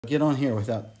Get on here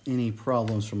without any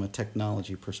problems from a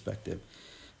technology perspective.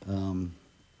 So I'm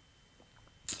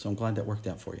glad that worked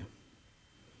out for you.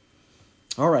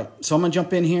 All right, so I'm going to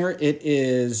jump in here. It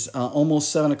is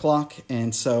almost 7 o'clock,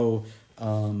 and so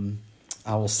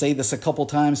I will say this a couple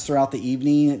times throughout the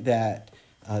evening that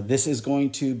this is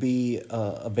going to be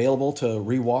available to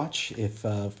rewatch. If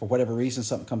for whatever reason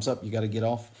something comes up, you got to get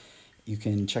off, you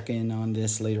can check in on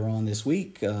this later on this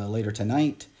week, later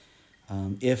tonight.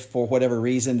 If for whatever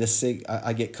reason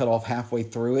I get cut off halfway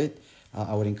through it,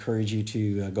 I would encourage you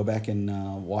to go back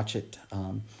and watch it.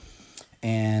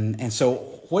 And so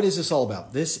what is this all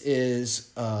about? This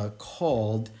is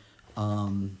called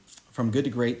From Good to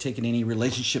Great, Taking Any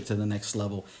Relationship to the Next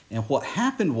Level. And what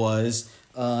happened was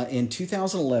in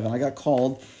 2011, I got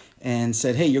called and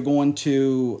said, hey, you're going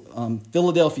to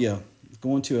Philadelphia,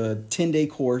 going to a 10-day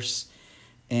course,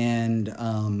 and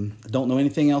don't know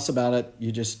anything else about it.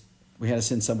 We had to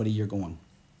send somebody, you're going.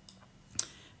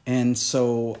 And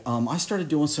so I started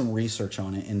doing some research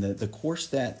on it, and the course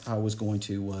that I was going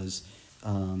to was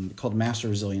called Master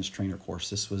Resilience Trainer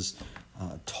course. This was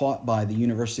taught by the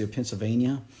University of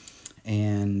Pennsylvania,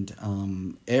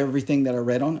 and everything that I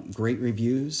read on it, great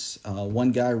reviews.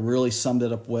 One guy really summed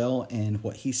it up well, and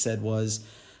what he said was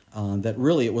that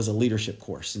really it was a leadership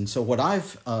course. And so what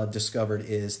I've discovered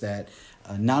is that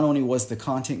not only was the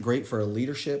content great for a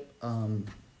leadership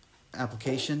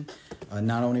application,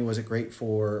 not only was it great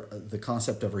for the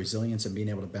concept of resilience and being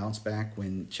able to bounce back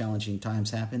when challenging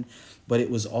times happen, but it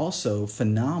was also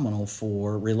phenomenal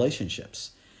for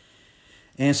relationships.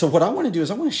 And so what I want to do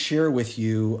is I want to share with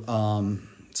you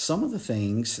some of the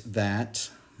things that,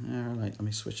 all right, let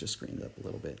me switch the screen up a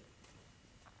little bit.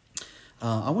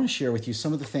 I want to share with you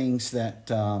some of the things that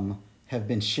have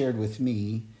been shared with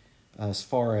me as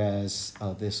far as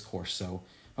this course. So,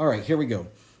 all right, here we go.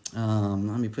 Let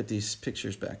me put these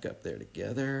pictures back up there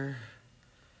together.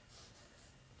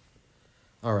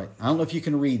 All right, I don't know if you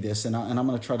can read this, and I'm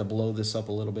going to try to blow this up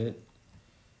a little bit.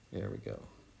 There we go.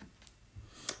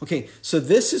 Okay, so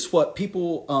this is what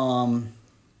people,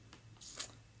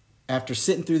 after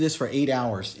sitting through this for 8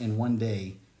 hours in one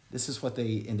day, this is what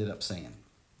they ended up saying.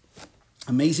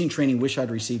 Amazing training, wish I'd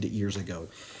received it years ago.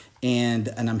 And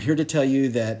I'm here to tell you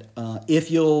that if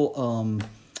you'll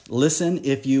listen,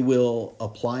 if you will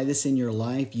apply this in your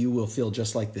life, you will feel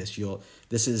just like this.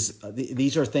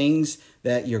 These are things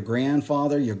that your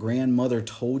grandfather, your grandmother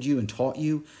told you and taught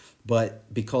you, but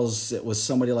because it was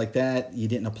somebody like that, you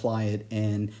didn't apply it.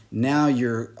 And now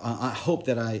I hope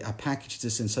that I packaged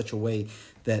this in such a way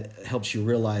that helps you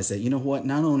realize that, you know what,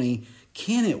 not only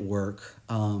can it work,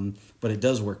 but it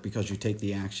does work because you take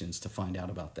the actions to find out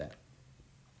about that.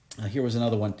 Here was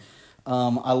another one.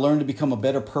 I learned to become a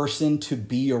better person to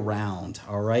be around.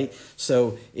 All right.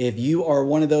 So if you are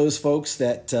one of those folks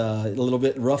that a little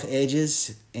bit rough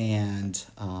edges and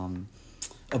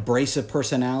abrasive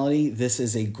personality, this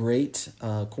is a great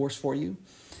course for you.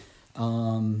 This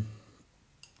one,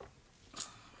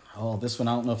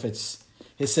 I don't know if it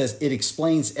says it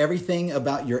explains everything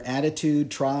about your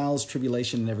attitude, trials,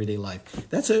 tribulation, and everyday life.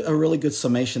 That's a really good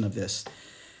summation of this.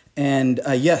 And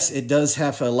yes, it does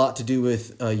have a lot to do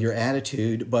with your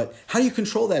attitude, but how do you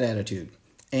control that attitude?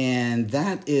 And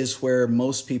that is where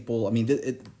most people, I mean,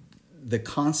 the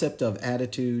concept of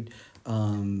attitude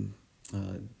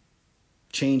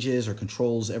changes or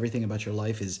controls everything about your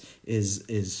life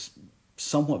is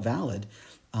somewhat valid,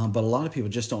 but a lot of people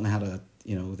just don't know how to,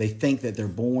 they think that they're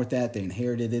born with that, they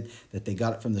inherited it, that they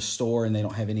got it from the store, and they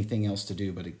don't have anything else to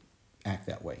do but act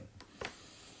that way.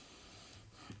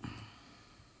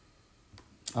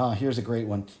 Here's a great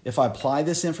one. If I apply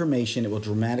this information, it will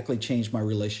dramatically change my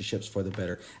relationships for the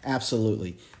better.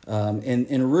 Absolutely.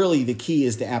 And really the key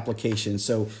is the application.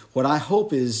 So what I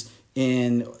hope is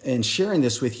in sharing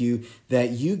this with you, that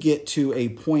you get to a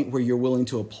point where you're willing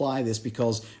to apply this,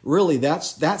 because really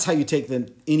that's how you take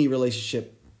any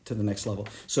relationship to the next level.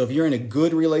 So if you're in a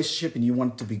good relationship and you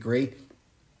want it to be great,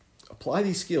 apply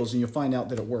these skills and you'll find out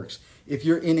that it works. If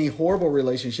you're in a horrible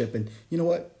relationship and you know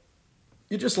what?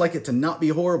 You just like it to not be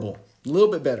horrible, a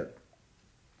little bit better.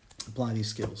 Apply these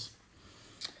skills.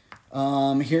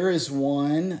 Here is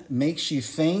one, makes you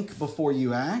think before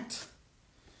you act.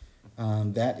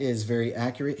 That is very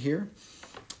accurate here.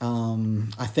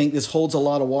 I think this holds a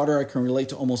lot of water. I can relate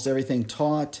to almost everything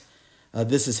taught.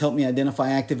 This has helped me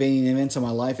identify activating events in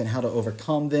my life and how to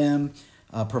overcome them.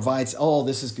 Provides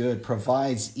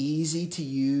easy to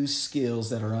use skills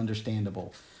that are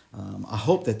understandable. I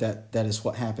hope that is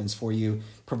what happens for you.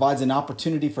 Provides an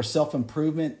opportunity for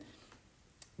self-improvement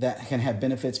that can have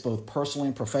benefits both personally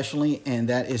and professionally, and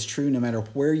that is true no matter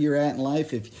where you're at in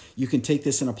life. If you can take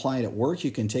this and apply it at work,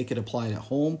 you can take it, apply it at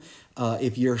home.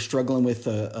 If you're struggling with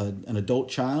an adult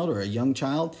child or a young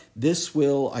child, these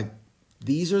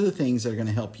are the things that are going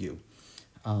to help you.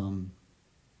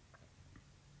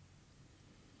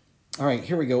 All right,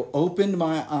 here we go. Opened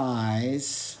my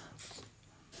eyes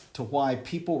to why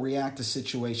people react to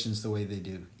situations the way they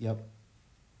do. Yep.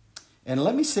 And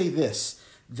let me say this,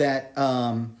 that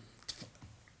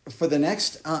for the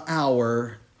next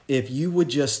hour, if you would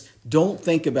just don't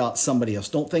think about somebody else,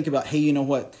 don't think about, hey, you know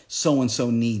what,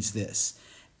 so-and-so needs this.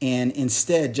 And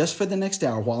instead, just for the next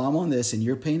hour, while I'm on this and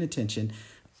you're paying attention,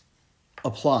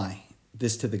 apply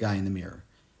this to the guy in the mirror.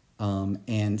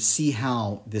 And see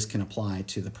how this can apply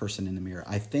to the person in the mirror.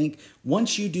 I think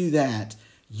once you do that,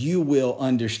 you will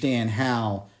understand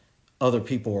how other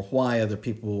people or why other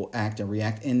people act and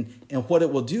react. And what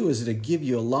it will do is it'll give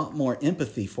you a lot more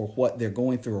empathy for what they're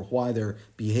going through or why they're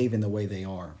behaving the way they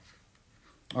are.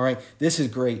 All right, this is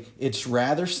great. It's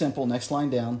rather simple. Next line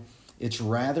down. It's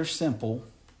rather simple,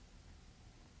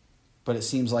 but it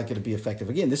seems like it'll be effective.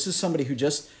 Again, this is somebody who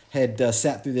just had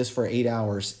sat through this for 8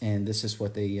 hours, and this is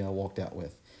what they walked out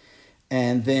with.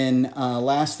 And then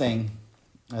last thing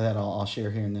that I'll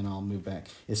share here, and then I'll move back.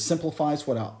 It simplifies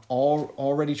what I'm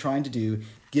already trying to do,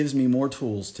 gives me more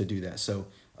tools to do that. So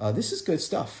this is good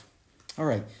stuff. All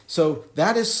right, so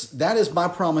that is my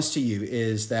promise to you,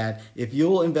 is that if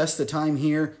you'll invest the time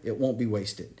here, it won't be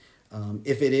wasted.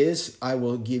 If it is, I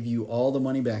will give you all the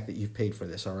money back that you've paid for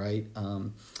this, all right?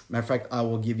 Matter of fact, I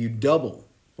will give you double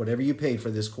whatever you paid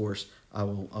for this course. I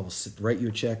will write you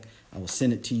a check. I will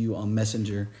send it to you on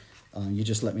Messenger. You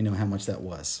just let me know how much that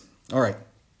was. All right.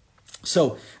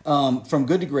 So from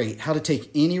good to great, how to take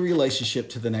any relationship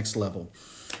to the next level.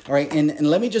 All right, and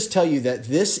let me just tell you that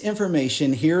this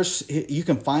information, you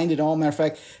can find it all. Matter of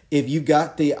fact, if you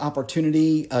got the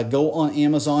opportunity, go on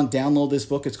Amazon, download this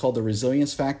book. It's called The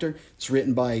Resilience Factor. It's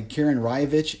written by Karen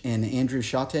Ryevich and Andrew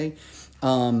Shate.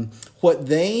 What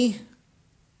they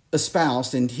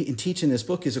espoused and teach in this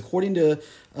book is, according to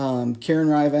Karen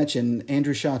Ryevich and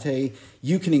Andrew Shate,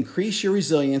 you can increase your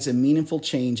resilience and meaningful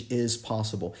change is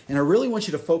possible. And I really want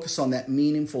you to focus on that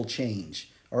meaningful change.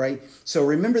 All right, so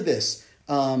remember this.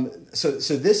 So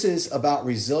this is about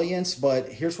resilience, but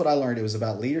here's what I learned. It was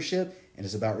about leadership and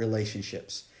it's about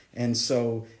relationships. And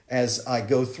so as I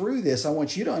go through this, I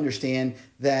want you to understand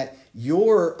that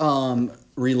your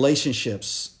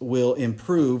relationships will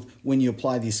improve when you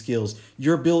apply these skills.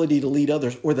 Your ability to lead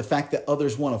others, or the fact that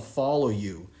others want to follow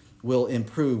you, will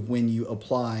improve when you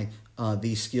apply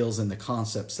these skills and the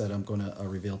concepts that I'm going to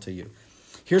reveal to you.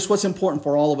 Here's what's important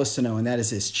for all of us to know, and that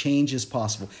is this: change is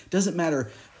possible. It doesn't matter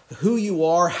who you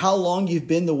are, how long you've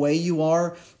been the way you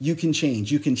are, you can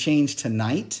change. You can change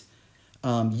tonight.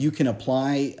 You can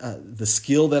apply the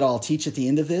skill that I'll teach at the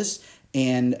end of this,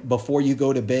 and before you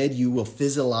go to bed, you will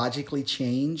physiologically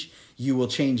change. You will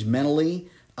change mentally.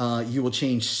 You will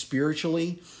change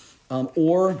spiritually,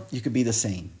 or you could be the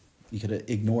same. You could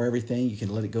ignore everything. You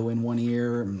can let it go in one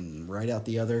ear and right out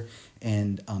the other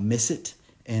and miss it,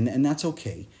 and that's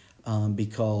okay.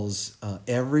 Because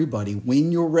everybody,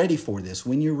 when you're ready for this,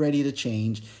 when you're ready to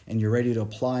change and you're ready to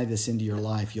apply this into your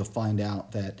life, you'll find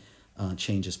out that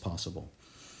change is possible.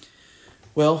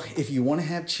 Well, if you want to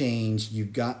have change,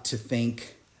 you've got to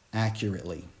think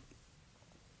accurately.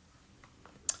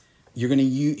 You're going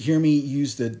to hear me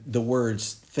use the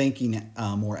words thinking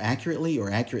more accurately,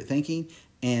 or accurate thinking,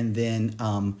 and then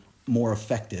more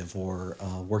effective, or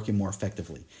working more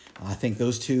effectively. I think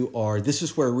those two this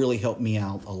is where it really helped me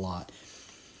out a lot.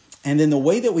 And then the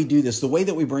way that we do this, the way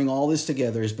that we bring all this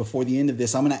together, is before the end of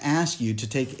this, I'm going to ask you to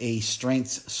take a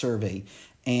strengths survey.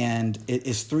 And it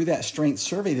is through that strengths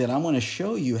survey that I'm going to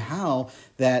show you how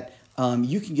that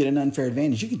you can get an unfair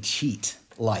advantage. You can cheat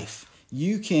life.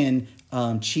 You can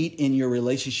cheat in your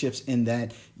relationships, in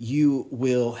that you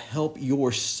will help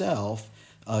yourself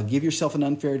give yourself an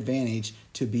unfair advantage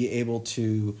to be able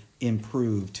to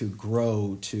improve, to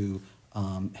grow, to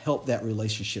help that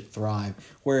relationship thrive.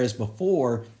 Whereas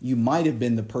before, you might have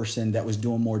been the person that was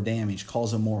doing more damage,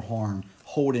 causing more harm,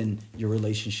 holding your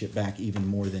relationship back even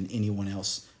more than anyone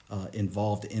else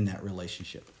involved in that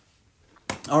relationship.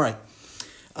 All right.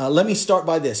 Let me start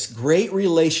by this. Great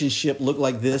relationship look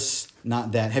like this,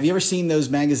 not that. Have you ever seen those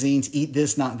magazines, Eat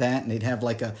This, Not That? And they'd have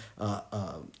like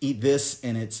eat this,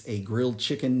 and it's a grilled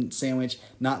chicken sandwich,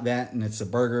 not that, and it's a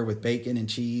burger with bacon and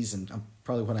cheese, and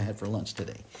probably what I had for lunch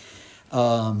today.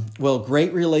 Well,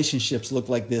 great relationships look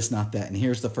like this, not that. And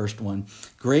here's the first one.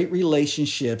 Great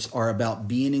relationships are about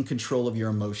being in control of your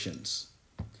emotions.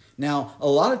 Now, a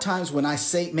lot of times when I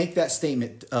make that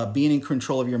statement, being in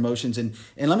control of your emotions, and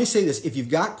let me say this, if you've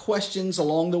got questions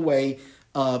along the way,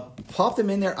 pop them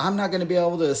in there. I'm not going to be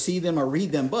able to see them or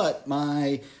read them, but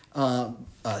my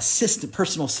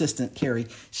personal assistant, Carrie,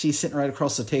 she's sitting right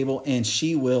across the table, and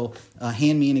she will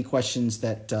hand me any questions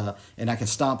that, and I can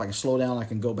stop, I can slow down, I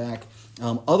can go back.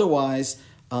 Otherwise,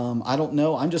 I don't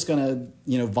know. I'm just going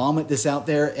to, vomit this out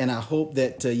there, and I hope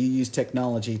that you use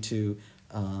technology to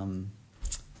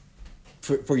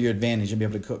for your advantage and be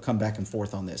able to come back and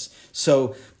forth on this.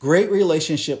 So great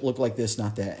relationship look like this,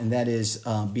 not that, and that is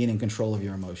being in control of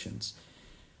your emotions.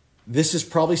 This is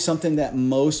probably something that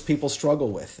most people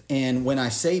struggle with. And when I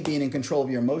say being in control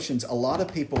of your emotions, a lot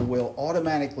of people will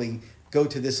automatically go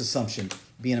to this assumption,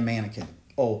 being a mannequin.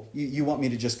 Oh, you want me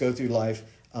to just go through life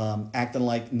acting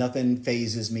like nothing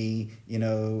phases me,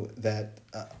 that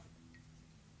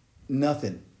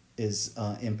nothing is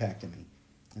impacting me.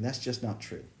 And that's just not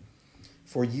true.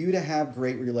 For you to have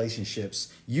great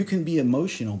relationships, you can be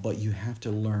emotional, but you have to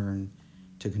learn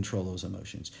to control those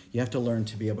emotions. You have to learn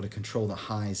to be able to control the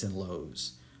highs and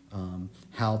lows.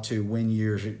 How to, when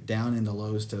you're down in the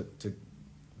lows, to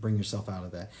bring yourself out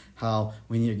of that. How,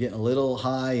 when you're getting a little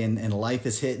high and life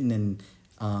is hitting, and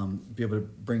be able to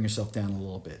bring yourself down a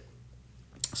little bit.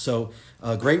 So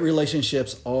great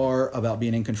relationships are about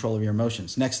being in control of your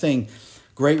emotions. Next thing,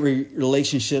 great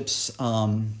relationships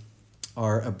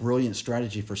are a brilliant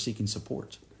strategy for seeking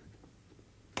support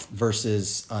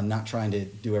versus not trying to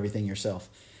do everything yourself.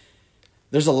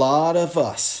 There's a lot of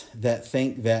us that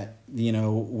think that,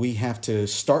 we have to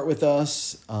start with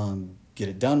us, get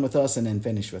it done with us, and then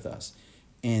finish with us.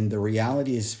 And the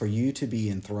reality is, for you to be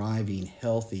in thriving,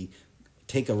 healthy,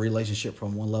 take a relationship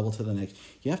from one level to the next,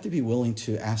 you have to be willing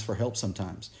to ask for help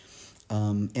sometimes.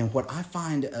 And what I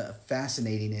find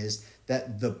fascinating is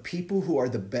that the people who are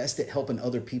the best at helping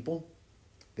other people,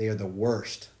 they are the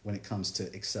worst when it comes to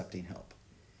accepting help.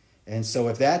 And so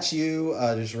if that's you,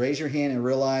 just raise your hand and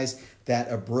realize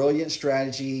that a brilliant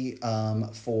strategy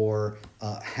for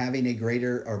having a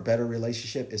greater or better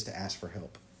relationship is to ask for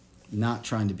help. Not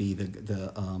trying to be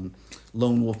the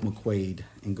lone wolf McQuade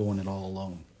and going it all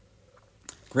alone.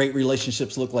 Great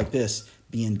relationships look like this: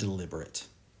 being deliberate,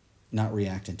 not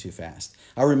reacting too fast.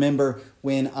 I remember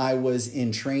when I was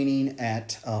in training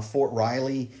at Fort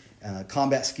Riley,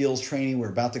 combat skills training. We're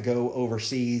about to go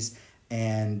overseas,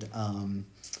 and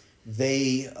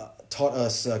they taught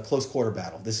us close quarter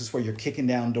battle. This is where you're kicking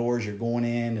down doors, you're going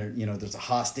in, or, there's a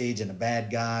hostage and a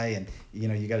bad guy, and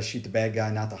you got to shoot the bad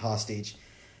guy, not the hostage.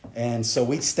 And so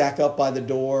we'd stack up by the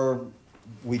door,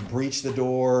 we'd breach the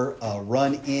door,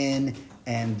 run in,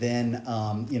 and then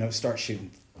start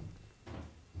shooting.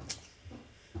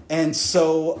 And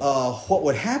so what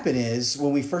would happen is,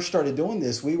 when we first started doing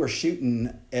this, we were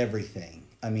shooting everything.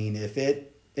 I mean, if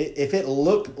it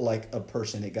looked like a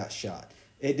person, it got shot.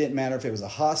 It didn't matter if it was a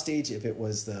hostage, if it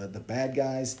was the bad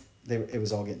guys, it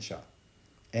was all getting shot.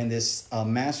 And this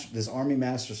Army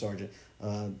Master Sergeant,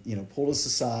 pulled us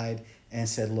aside and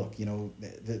said, look,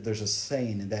 there's a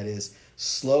saying, and that is,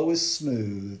 slow is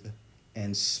smooth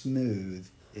and smooth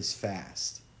is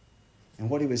fast. And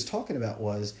what he was talking about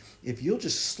was, if you'll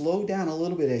just slow down a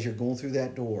little bit as you're going through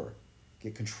that door,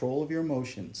 get control of your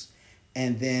emotions,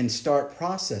 and then start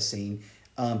processing,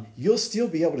 you'll still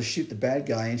be able to shoot the bad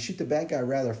guy, and shoot the bad guy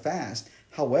rather fast.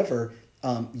 However,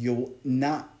 you'll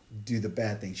not do the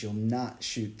bad things. You'll not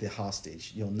shoot the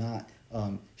hostage. You'll not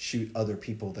shoot other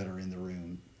people that are in the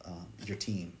room, your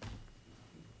team.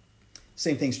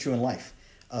 Same thing's true in life.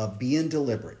 Being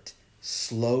deliberate.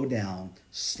 Slow down.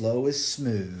 Slow is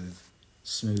smooth.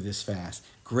 Smooth is fast.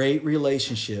 Great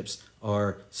relationships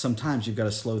are, sometimes you've got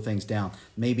to slow things down.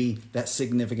 Maybe that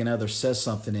significant other says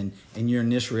something, and your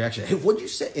initial reaction, hey, what'd you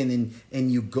say?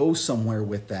 And you go somewhere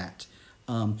with that.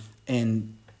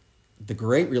 And the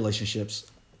great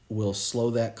relationships will slow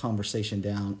that conversation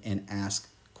down and ask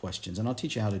questions. And I'll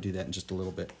teach you how to do that in just a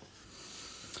little bit.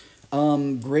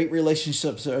 Great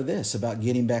relationships are this, about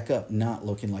getting back up, not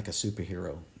looking like a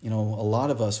superhero. A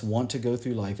lot of us want to go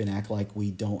through life and act like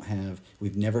we've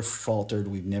never faltered,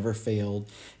 we've never failed.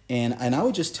 And I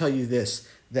would just tell you this,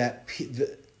 that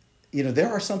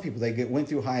there are some people, they went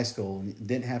through high school and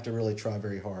didn't have to really try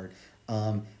very hard.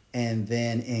 And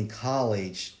then in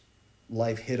college,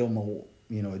 life hit them a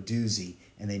doozy,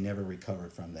 and they never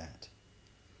recovered from that.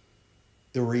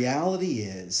 The reality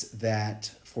is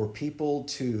that for people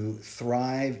to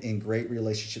thrive in great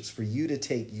relationships, for you to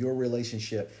take your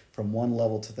relationship from one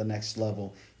level to the next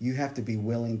level, you have to be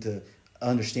willing to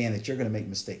understand that you're going to make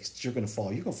mistakes, that you're going to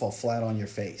fall. You're going to fall flat on your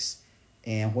face.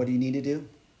 And what do you need to do?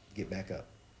 Get back up.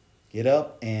 Get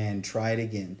up and try it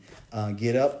again.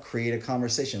 Get up, create a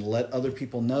conversation. Let other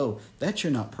people know that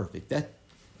you're not perfect,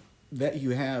 that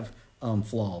you have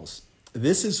flaws.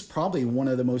 This is probably one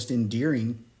of the most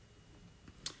endearing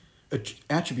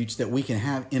attributes that we can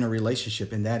have in a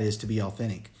relationship, and that is to be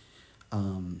authentic.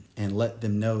 And let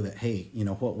them know that, hey, you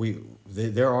know what,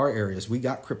 there are areas we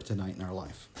got kryptonite in our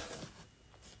life.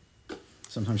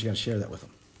 Sometimes you got to share that with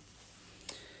them.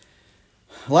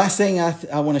 Last thing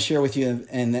I want to share with you,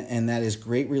 and that is,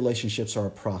 great relationships are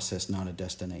a process, not a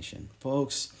destination.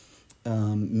 Folks,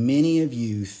 many of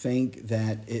you think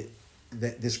that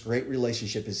this great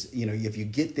relationship is, if you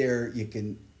get there, you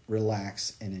can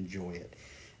relax and enjoy it.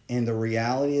 And the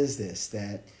reality is this,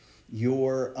 that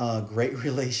your great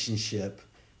relationship,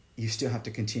 you still have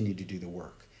to continue to do the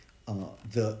work.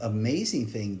 The amazing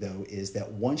thing, though, is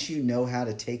that once you know how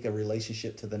to take a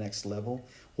relationship to the next level,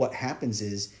 what happens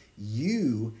is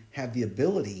you have the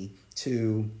ability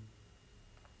to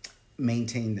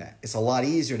maintain that. It's a lot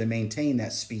easier to maintain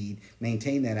that speed,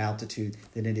 maintain that altitude,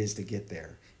 than it is to get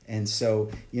there. And so,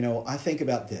 I think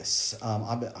about this.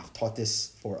 I've taught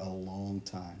this for a long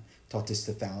time, taught this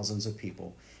to thousands of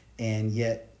people. And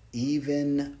yet,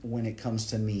 even when it comes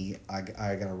to me, I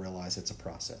got to realize it's a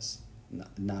process,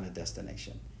 not a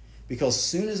destination. Because as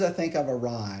soon as I think I've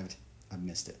arrived, I've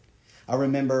missed it. I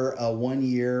remember one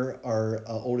year, our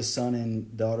oldest son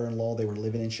and daughter-in-law, they were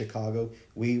living in Chicago.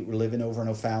 We were living over in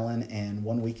O'Fallon, and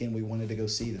one weekend we wanted to go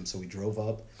see them. So we drove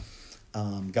up,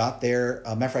 got there.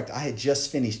 Matter of fact, I had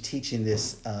just finished teaching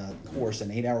this course,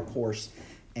 an 8-hour course,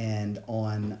 and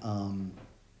on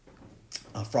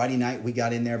Friday night, we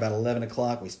got in there about 11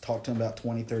 o'clock. We talked to them about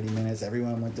 20, 30 minutes.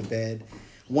 Everyone went to bed.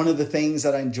 One of the things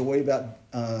that I enjoyed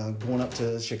about going up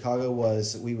to Chicago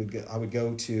was I would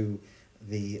go to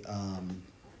the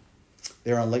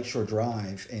there on Lakeshore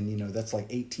Drive, and that's like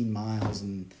 18 miles,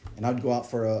 and I'd go out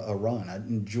for a run. I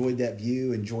enjoyed that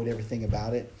view, enjoyed everything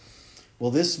about it. Well,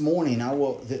 this morning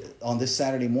on this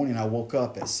Saturday morning, I woke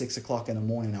up at 6 o'clock in the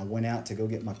morning. I went out to go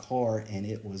get my car, and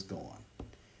it was gone.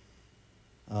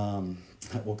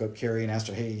 I woke up Carrie and asked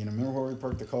her, hey, remember where we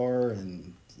parked the car?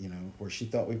 And where she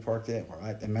thought we parked it.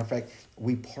 As a matter of fact,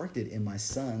 we parked it in my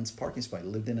son's parking spot. He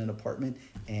lived in an apartment,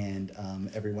 and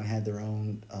everyone had their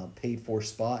own paid-for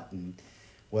spot. And,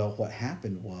 well, what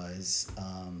happened was,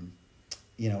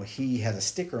 he had a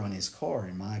sticker on his car,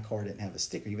 and my car didn't have a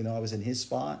sticker, even though I was in his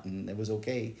spot, and it was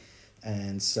okay.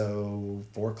 And so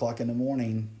 4 o'clock in the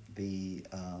morning, the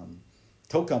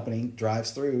tow company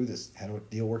drives through, had a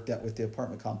deal worked out with the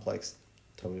apartment complex,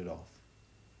 towed it off.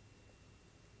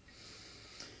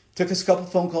 Took us a couple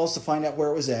phone calls to find out where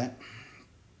it was at.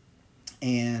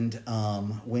 And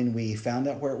when we found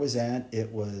out where it was at,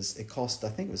 it cost, I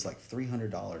think it was like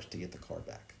 $300 to get the car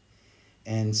back.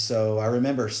 And so I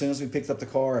remember as soon as we picked up the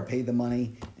car, I paid the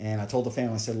money, and I told the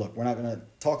family, I said, look, we're not going to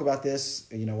talk about this.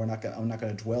 I'm not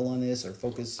going to dwell on this or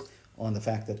focus on the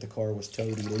fact that the car was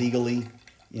towed illegally.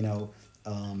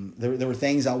 There were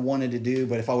things I wanted to do,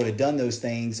 but if I would have done those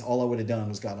things, all I would have done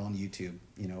was got on YouTube.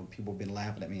 People have been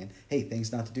laughing at me, and hey,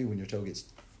 things not to do when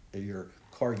your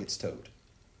car gets towed.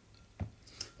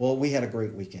 Well, we had a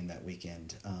great weekend that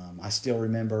weekend. I still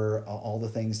remember all the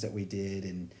things that we did,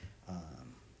 and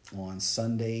on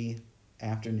Sunday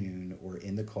afternoon, we're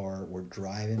in the car, we're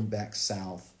driving back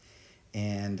south,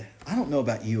 and I don't know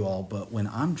about you all, but when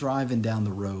I'm driving down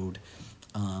the road,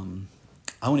 I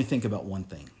only think about one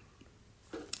thing.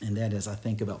 And that is, I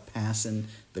think about passing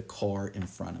the car in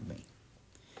front of me.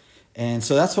 And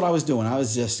so that's what I was doing. I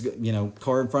was just,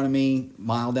 car in front of me,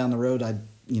 mile down the road, I'd,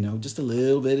 just a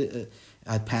little bit,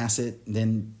 I'd pass it. And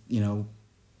then,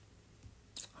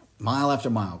 mile after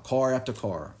mile, car after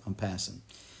car, I'm passing.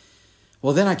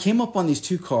 Well, then I came up on these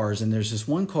two cars, and there's this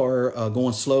one car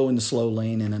going slow in the slow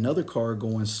lane and another car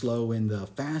going slow in the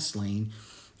fast lane.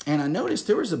 And I noticed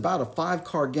there was about a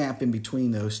 5-car gap in between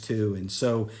those two. And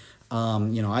so,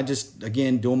 I just,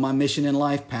 again, doing my mission in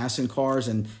life, passing cars,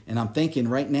 and I'm thinking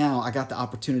right now I got the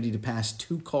opportunity to pass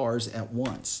 2 cars at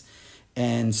once.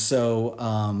 And so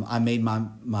I made my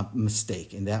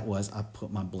mistake, and that was I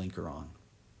put my blinker on.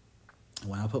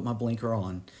 When I put my blinker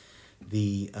on,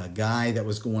 the guy that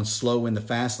was going slow in the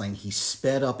fast lane, he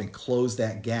sped up and closed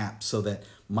that gap so that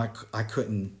I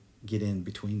couldn't get in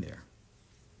between there.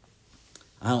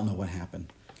 I don't know what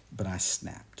happened, but I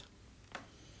snapped.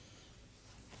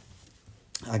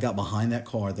 I got behind that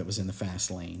car that was in the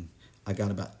fast lane. I got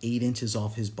about 8 inches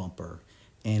off his bumper,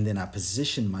 and then I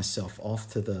positioned myself off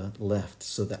to the left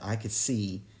so that I could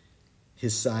see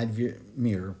his side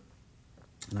mirror,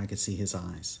 and I could see his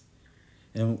eyes.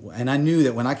 And I knew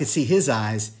that when I could see his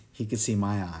eyes, he could see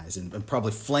my eyes, and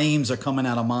probably flames are coming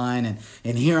out of mine.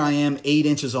 And here I am, 8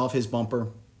 inches off his bumper.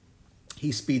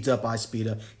 He speeds up, I speed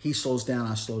up. He slows down,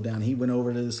 I slow down. He went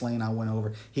over to this lane, I went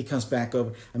over. He comes back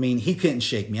over. I mean, he couldn't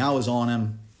shake me. I was on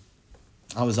him.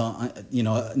 I was on, you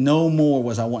know, no more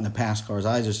was I wanting to pass cars.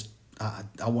 I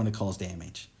wanted to cause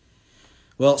damage.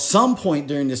 Well, at some point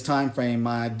during this time frame,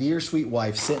 my dear sweet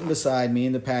wife sitting beside me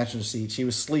in the passenger seat, she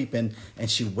was sleeping, and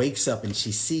she wakes up and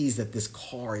she sees that this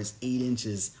car is 8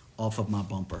 inches off of my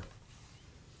bumper.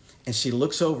 And she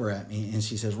looks over at me and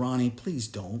she says, Ronnie, please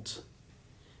don't.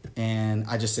 And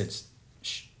I just said,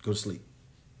 shh, go to sleep.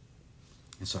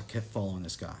 And so I kept following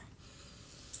this guy.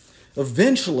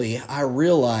 Eventually, I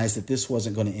realized that this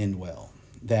wasn't going to end well.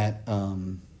 That,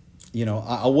 you know,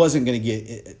 I wasn't going to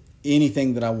get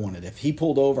anything that I wanted. If he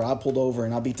pulled over, I pulled over,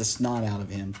 and I beat the snot out of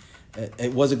him.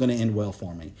 It wasn't going to end well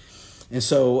for me. And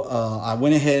so I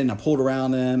went ahead and I pulled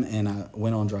around them, and I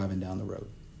went on driving down the road.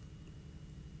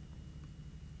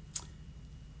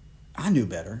 I knew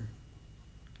better.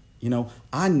 You know,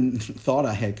 I thought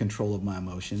I had control of my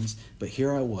emotions, but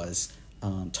here I was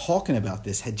talking about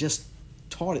this, had just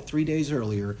taught it 3 days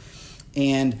earlier.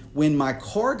 And when my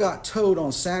car got towed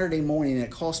on Saturday morning and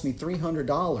it cost me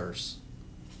 $300,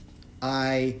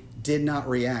 I did not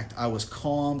react. I was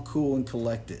calm, cool, and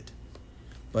collected.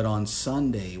 But on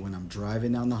Sunday, when I'm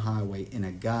driving down the highway and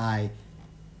a guy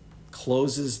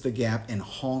closes the gap and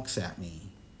honks at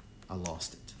me, I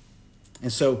lost it.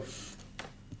 And so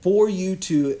for you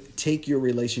to take your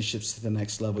relationships to the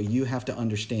next level, you have to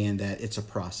understand that it's a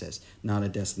process, not a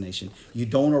destination. You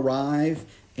don't arrive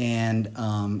and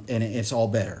it's all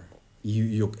better.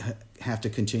 You'll have to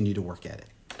continue to work at it.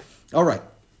 All right.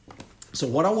 So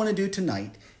what I want to do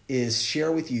tonight is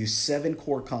share with you 7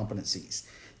 core competencies.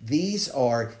 These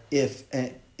are, if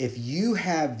you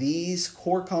have these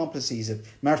core competencies,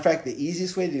 matter of fact, the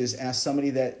easiest way to do is ask somebody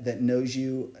that knows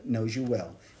you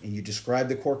well, and you describe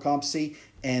the core competency,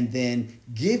 and then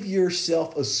give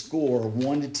yourself a score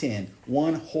 1 to 10.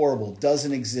 1, horrible,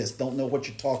 doesn't exist, don't know what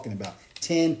you're talking about.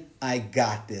 10, I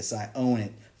got this, I own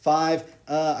it. 5,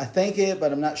 I think it,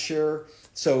 but I'm not sure.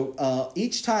 So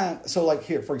each time, so like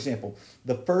here, for example,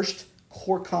 the first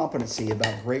core competency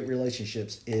about great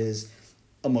relationships is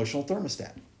emotional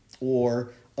thermostat,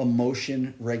 or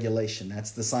emotion regulation.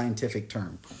 That's the scientific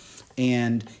term.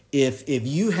 And if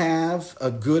you have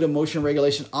a good emotion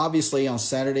regulation, obviously on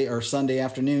Saturday or Sunday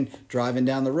afternoon, driving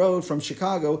down the road from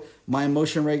Chicago, my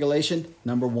emotion regulation,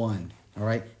 number 1, all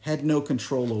right? Had no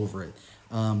control over it.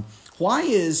 Why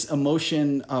is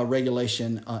emotion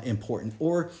regulation important?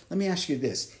 Or let me ask you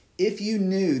this. If you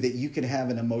knew that you could have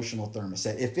an emotional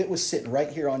thermostat, if it was sitting right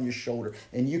here on your shoulder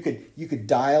and you could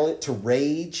dial it to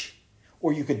rage,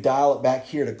 or you could dial it back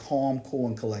here to calm, cool,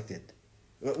 and collected,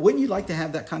 wouldn't you like to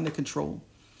have that kind of control?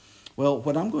 Well,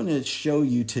 what I'm going to show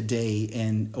you today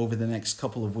and over the next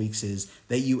couple of weeks is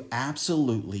that you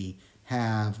absolutely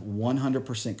have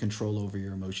 100% control over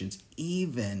your emotions,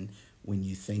 even when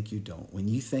you think you don't. When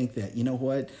you think that, you know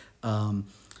what, I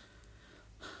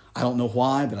don't know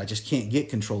why, but I just can't get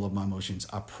control of my emotions.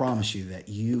 I promise you that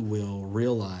you will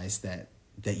realize that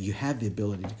you have the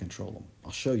ability to control them.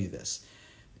 I'll show you this.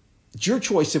 It's your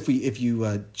choice if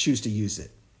you choose to use it.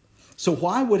 So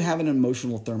why would having an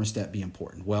emotional thermostat be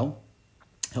important? Well,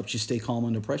 helps you stay calm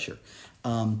under pressure.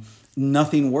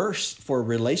 Nothing worse for a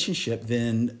relationship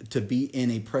than to be in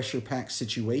a pressure-packed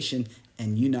situation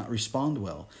and you not respond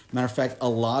well. Matter of fact, a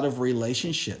lot of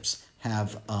relationships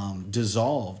have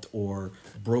dissolved or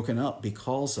broken up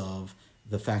because of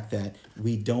the fact that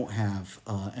we don't have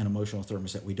an emotional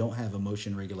thermostat. We don't have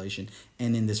emotion regulation.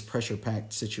 And in this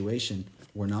pressure-packed situation,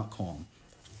 we're not calm.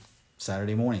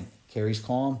 Saturday morning, Carrie's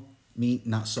calm, me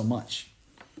not so much.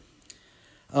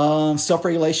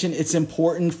 Self-regulation, it's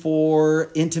important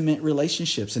for intimate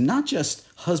relationships, and not just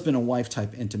husband and wife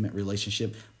type intimate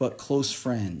relationship, but close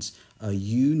friends.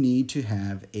 You need to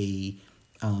have the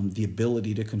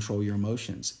ability to control your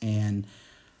emotions. And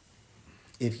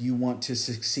if you want to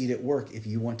succeed at work, if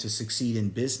you want to succeed in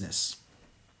business,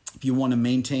 if you want to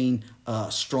maintain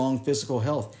strong physical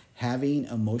health, having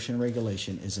emotion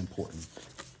regulation is important.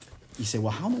 You say,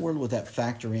 well, how in the world would that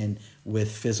factor in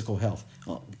with physical health?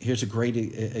 Well, here's a great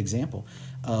example.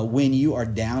 When you are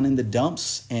down in the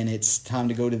dumps and it's time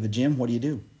to go to the gym, what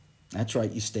do? That's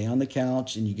right. You stay on the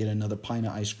couch and you get another pint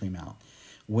of ice cream out.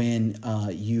 When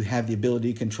you have the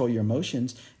ability to control your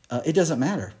emotions, it doesn't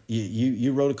matter.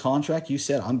 You wrote a contract. You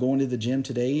said, I'm going to the gym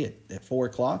today at 4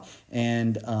 o'clock.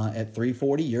 And at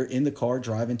 3:40, you're in the car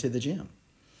driving to the gym.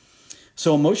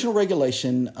 So emotional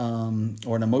regulation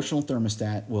or an emotional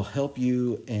thermostat will help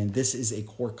you, and this is a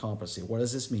core competency. What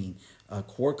does this mean? A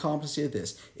core competency of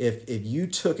this. If you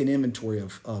took an inventory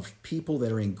of people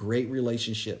that are in great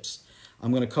relationships,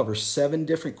 I'm going to cover 7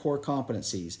 different core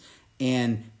competencies.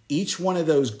 And each one of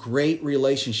those great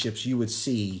relationships, you would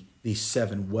see these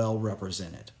 7 well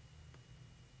represented.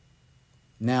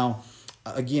 Now,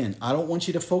 again, I don't want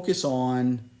you to focus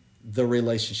on the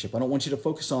relationship. I don't want you to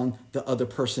focus on the other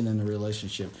person in the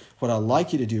relationship. What I'd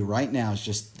like you to do right now is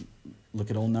just look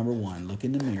at old number 1, look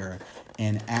in the mirror,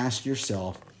 and ask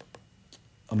yourself,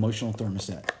 emotional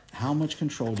thermostat, how much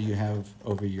control do you have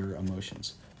over your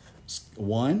emotions?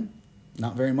 1,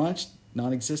 not very much,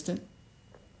 non-existent,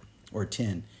 or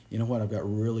 10, you know what, I've got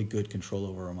really good control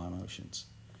over my emotions.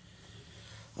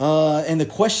 And the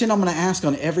question I'm going to ask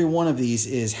on every one of these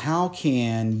is, how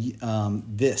can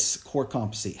this core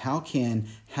competency, how can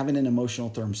having an emotional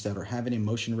thermostat or having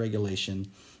emotion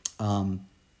regulation, how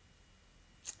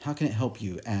can it help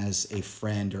you as a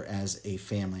friend or as a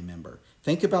family member?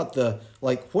 Think about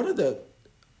what are the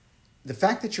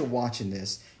fact that you're watching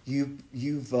this,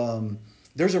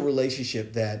 there's a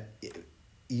relationship that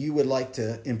you would like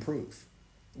to improve.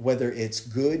 Whether it's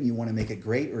good and you want to make it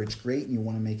great, or it's great and you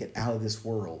want to make it out of this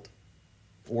world,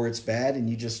 or it's bad and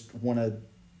you just want to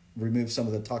remove some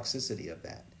of the toxicity of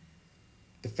that.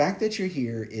 The fact that you're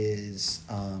here is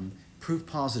proof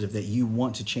positive that you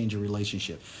want to change a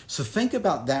relationship. So think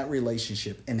about that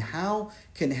relationship and how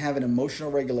can having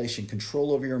emotional regulation,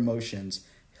 control over your emotions,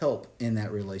 help in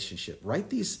that relationship. Write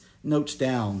these notes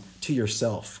down to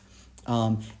yourself.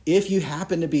 If you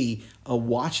happen to be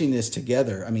watching this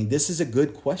together, I mean, this is a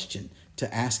good question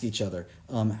to ask each other.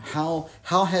 How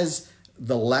has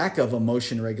the lack of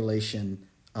emotion regulation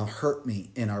hurt me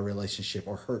in our relationship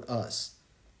or hurt us?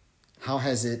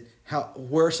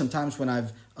 Where are some times when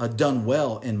I've done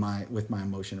well with my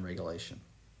emotion regulation?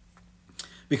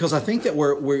 Because I think that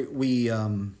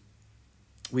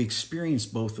we experience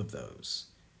both of those.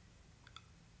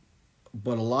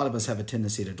 But a lot of us have a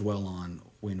tendency to dwell on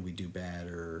when we do bad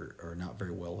or not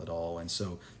very well at all. And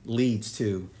so leads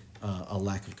to a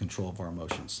lack of control of our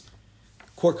emotions.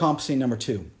 Core competency number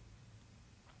 2,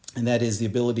 and that is the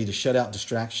ability to shut out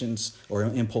distractions or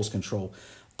impulse control.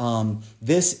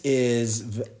 This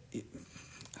is,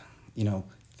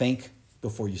 think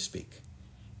before you speak.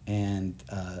 And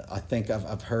I think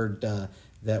I've heard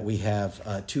that we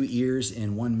have 2 ears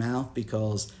and 1 mouth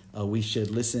because we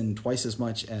should listen twice as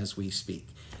much as we speak.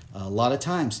 A lot of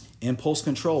times, impulse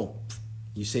control,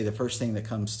 you say the first thing that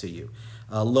comes to you.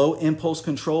 Low impulse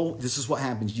control, this is what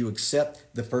happens. You accept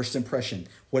the first impression.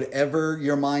 Whatever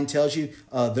your mind tells you,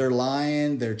 they're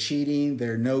lying, they're cheating,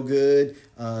 they're no good,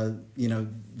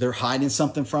 they're hiding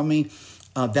something from me.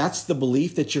 That's the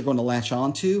belief that you're going to latch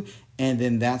onto, and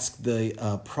then that's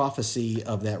the prophecy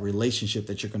of that relationship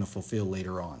that you're going to fulfill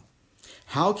later on.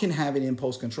 How can having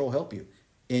impulse control help you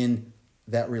in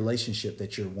that relationship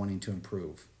that you're wanting to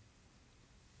improve?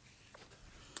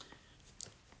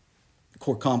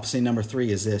 Core competency number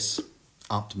 3 is this,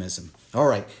 optimism. All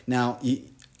right, now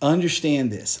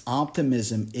understand this.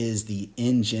 Optimism is the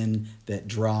engine that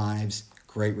drives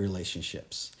great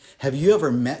relationships. Have you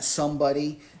ever met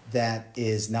somebody that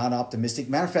is not optimistic?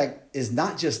 Matter of fact, is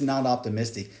not just not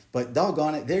optimistic, but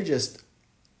doggone it, they're just,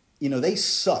 they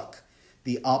suck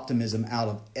the optimism out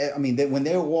of, when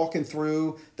they're walking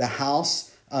through the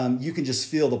house, you can just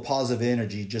feel the positive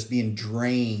energy just being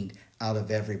drained out of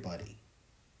everybody.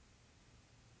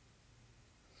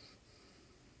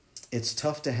 It's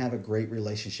tough to have a great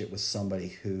relationship with somebody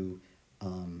who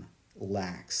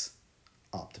lacks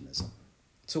optimism.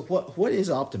 So what is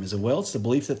optimism? Well, it's the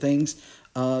belief that things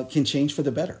can change for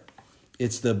the better.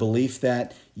 It's the belief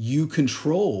that you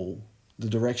control the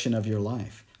direction of your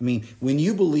life. I mean, when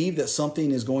you believe that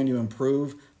something is going to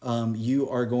improve, you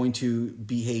are going to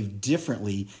behave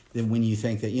differently than when you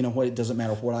think that, it doesn't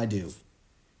matter what I do.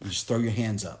 You just throw your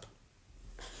hands up.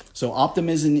 So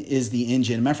optimism is the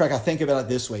engine. Matter of fact, I think about it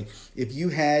this way. If you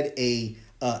had a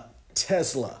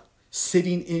Tesla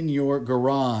sitting in your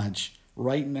garage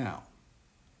right now,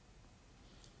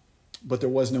 but there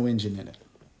was no engine in it,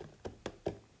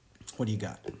 what do you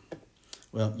got?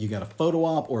 Well, you got a photo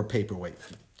op or a paperweight.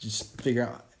 Just figure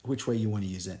out which way you want to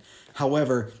use it.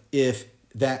 However, if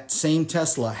that same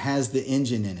Tesla has the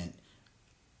engine in it,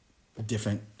 a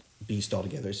different beast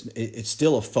altogether. It's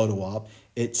still a photo op.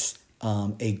 It's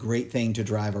a great thing to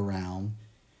drive around.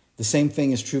 The same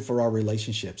thing is true for our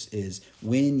relationships, is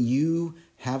when you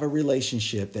have a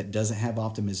relationship that doesn't have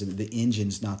optimism, the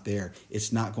engine's not there.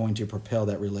 It's not going to propel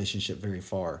that relationship very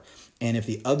far. And if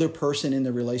the other person in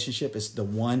the relationship is the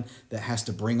one that has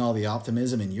to bring all the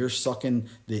optimism and you're sucking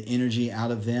the energy out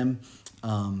of them,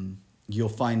 you'll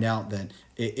find out that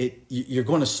you're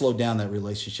going to slow down that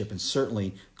relationship and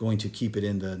certainly going to keep it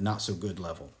in the not so good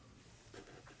level.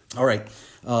 All right.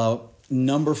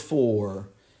 Number 4,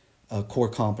 core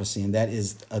competency, and that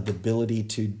is the ability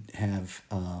to have,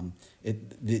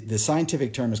 the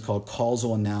scientific term is called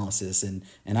causal analysis, and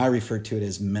I refer to it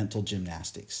as mental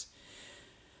gymnastics.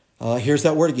 Here's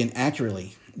that word again,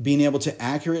 accurately. Being able to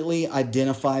accurately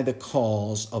identify the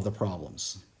cause of the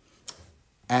problems.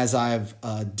 As I've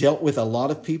dealt with a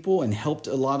lot of people and helped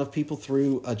a lot of people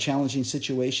through challenging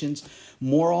situations,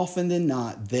 more often than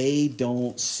not, they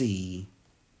don't see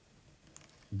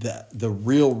the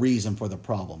real reason for the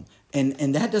problem.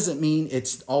 And that doesn't mean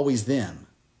it's always them.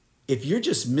 If you're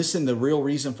just missing the real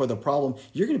reason for the problem,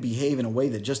 you're going to behave in a way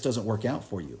that just doesn't work out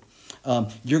for you.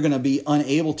 You're going to be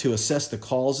unable to assess the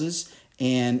causes.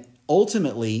 And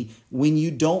ultimately, when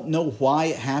you don't know why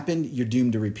it happened, you're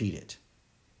doomed to repeat it.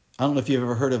 I don't know if you've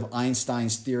ever heard of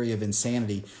Einstein's theory of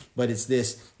insanity, but it's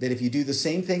this, that if you do the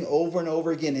same thing over and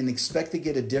over again and expect to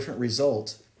get a different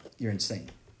result, you're insane.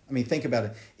 I mean, think about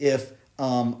it. If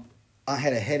I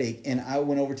had a headache and I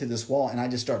went over to this wall and I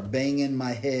just start banging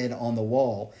my head on the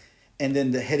wall, and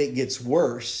then the headache gets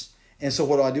worse. And so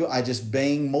what do? I just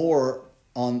bang more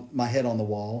on my head on the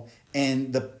wall,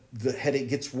 and the headache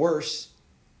gets worse.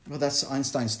 Well, that's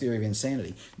Einstein's theory of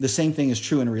insanity. The same thing is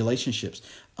true in relationships.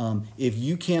 If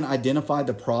you can't identify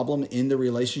the problem in the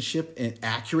relationship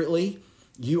accurately,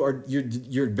 you're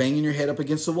banging your head up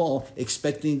against the wall,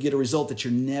 expecting to get a result that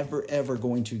you're never, ever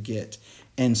going to get.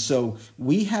 And so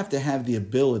we have to have the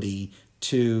ability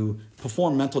to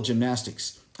perform mental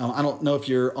gymnastics. I don't know if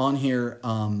you're on here,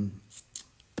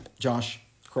 Josh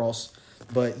Cross,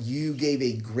 but you gave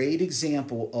a great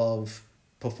example of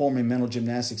performing mental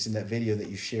gymnastics in that video that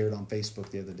you shared on Facebook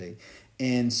the other day.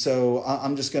 And so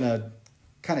I'm just going to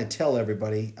kind of tell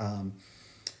everybody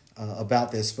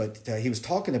about this, but he was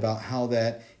talking about how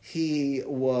that he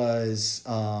was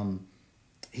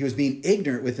being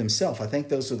ignorant with himself. I think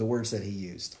those are the words that he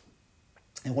used.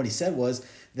 And what he said was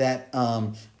that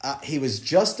he was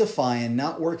justifying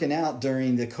not working out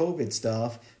during the COVID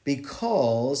stuff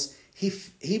because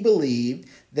he believed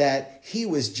that he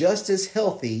was just as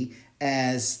healthy,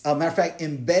 as a matter of fact,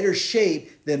 in better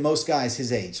shape than most guys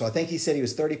his age. So I think he said he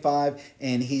was 35,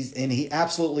 and he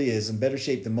absolutely is in better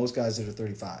shape than most guys that are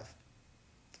 35.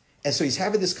 And so he's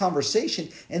having this conversation,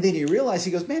 and then he realized,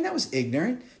 he goes, man, that was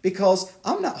ignorant, because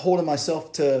I'm not holding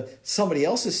myself to somebody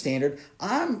else's standard.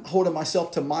 I'm holding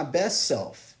myself to my best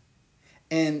self.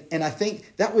 And I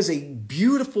think that was a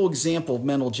beautiful example of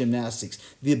mental gymnastics.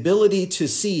 The ability to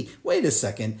see, wait a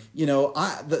second,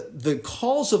 the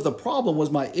cause of the problem was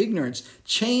my ignorance.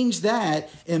 Change that,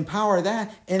 empower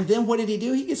that. And then what did he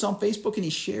do? He gets on Facebook and he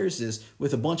shares this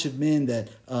with a bunch of men that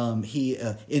he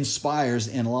inspires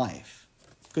in life.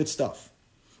 Good stuff.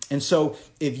 And so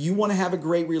if you want to have a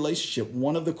great relationship,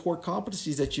 one of the core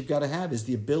competencies that you've got to have is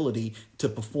the ability to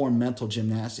perform mental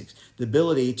gymnastics, the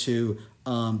ability to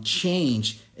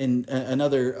change. And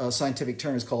another scientific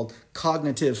term is called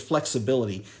cognitive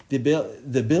flexibility, the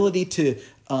ability to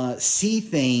see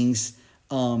things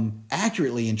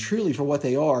accurately and truly for what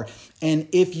they are. And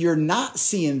if you're not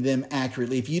seeing them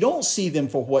accurately, if you don't see them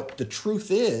for what the truth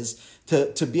is,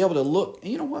 to be able to look,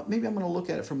 and you know what, maybe I'm going to look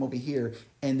at it from over here,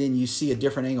 and then you see a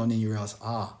different angle, and then you realize,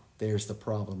 there's the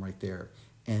problem right there,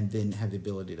 and then have the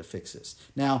ability to fix this.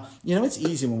 Now, it's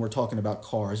easy when we're talking about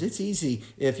cars. It's easy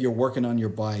if you're working on your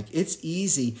bike. It's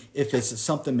easy if it's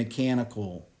something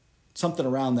mechanical, something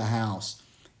around the house.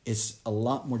 It's a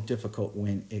lot more difficult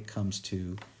when it comes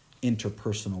to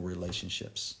interpersonal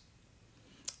relationships.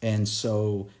 And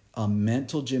so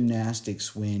mental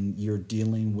gymnastics, when you're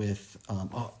dealing with,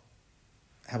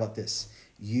 how about this?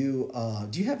 Do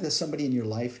you have somebody in your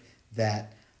life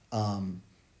that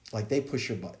like they push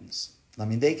your buttons? I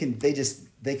mean, they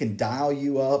can dial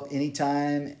you up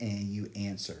anytime and you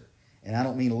answer. And I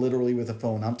don't mean literally with a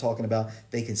phone. I'm talking about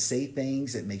they can say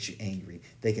things that makes you angry.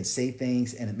 They can say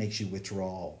things and it makes you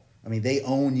withdraw. I mean, they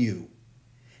own you.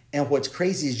 And what's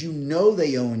crazy is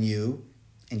they own you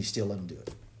and you still let them do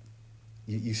it.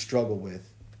 You struggle with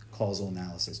causal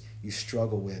analysis. You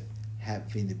struggle with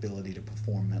having the ability to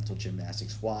perform mental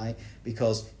gymnastics. Why?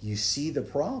 Because you see the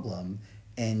problem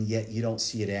and yet you don't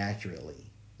see it accurately.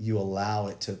 You allow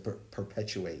it to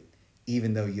perpetuate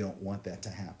even though you don't want that to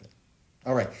happen.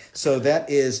 All right, so that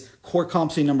is core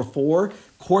competency number 4.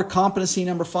 Core competency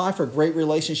number 5 for great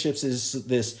relationships is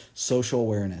this social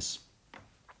awareness.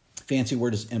 Fancy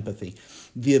word is empathy.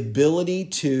 The ability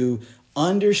to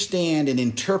Understand and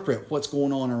interpret what's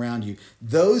going on around you.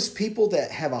 Those people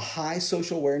that have a high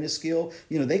social awareness skill,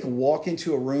 they can walk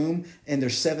into a room and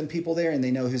there's 7 people there and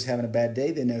they know who's having a bad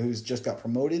day. They know who's just got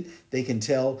promoted. They can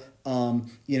tell,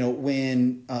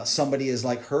 when somebody is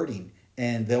like hurting,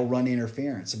 and they'll run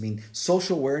interference. I mean,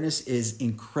 social awareness is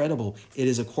incredible. It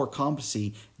is a core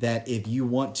competency that if you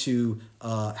want to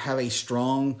have a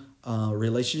strong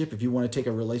relationship, if you want to take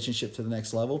a relationship to the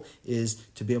next level, is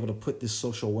to be able to put this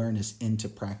social awareness into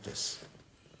practice.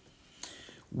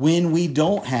 When we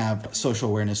don't have social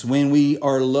awareness, when we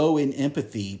are low in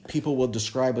empathy, people will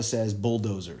describe us as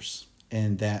bulldozers,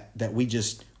 and that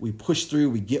we push through,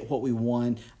 we get what we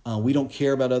want. We don't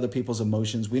care about other people's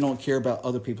emotions. We don't care about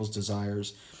other people's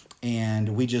desires.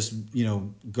 And we just,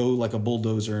 go like a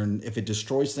bulldozer. And if it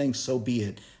destroys things, so be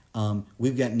it.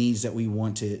 We've got needs that we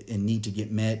want to and need to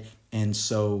get met. And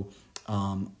so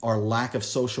our lack of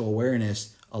social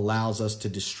awareness allows us to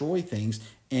destroy things,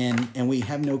 and we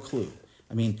have no clue.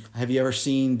 I mean, have you ever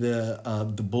seen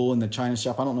the bull in the china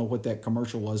shop? I don't know what that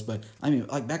commercial was, but I mean,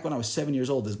 like back when I was 7 years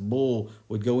old, this bull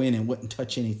would go in and wouldn't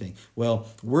touch anything. Well,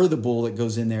 we're the bull that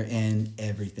goes in there and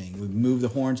everything. We move the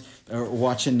horns.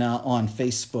 Watching on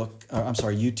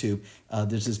YouTube,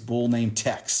 there's this bull named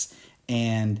Tex,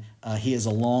 and he is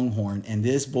a longhorn, and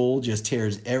this bull just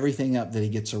tears everything up that he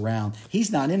gets around.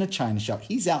 He's not in a china shop.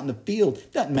 He's out in the field.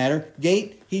 Doesn't matter.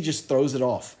 Gate, he just throws it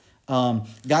off.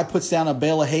 Guy puts down a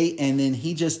bale of hay, and then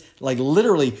he just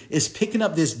literally is picking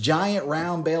up this giant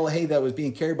round bale of hay that was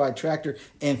being carried by a tractor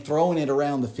and throwing it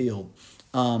around the field.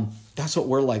 That's what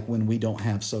we're like when we don't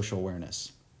have social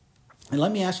awareness. And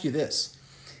let me ask you this.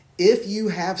 If you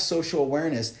have social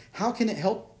awareness, how can it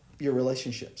help your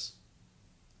relationships?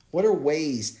 What are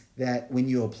ways that when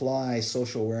you apply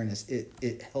social awareness,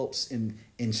 it helps and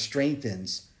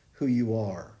strengthens who you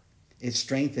are? It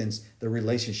strengthens the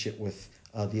relationship with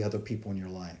the other people in your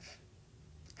life.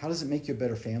 How does it make you a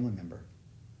better family member?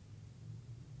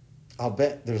 I'll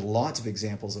bet there's lots of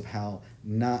examples of how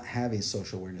not having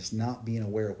social awareness, not being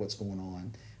aware of what's going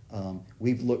on,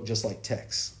 we've looked just like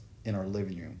Tex in our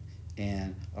living room.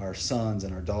 And our sons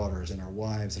and our daughters and our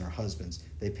wives and our husbands,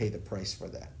 they pay the price for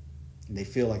that. And they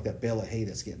feel like that bale of hay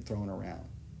that's getting thrown around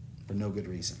for no good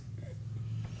reason.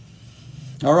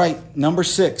 All right, number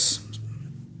 6.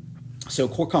 So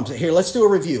core competency. Here, let's do a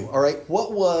review. All right,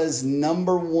 what was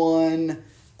number 1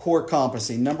 core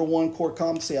competency? Number 1 core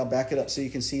competency, I'll back it up so you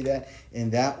can see that. And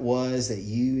that was that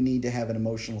you need to have an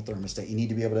emotional thermostat. You need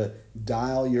to be able to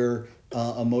dial your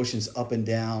emotions up and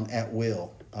down at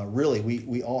will. Really,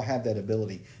 we all have that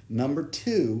ability. Number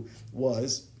 2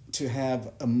 was to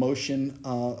have emotion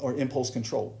or impulse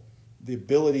control. The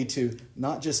ability to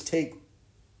not just take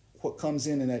what comes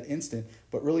in that instant,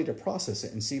 but really to process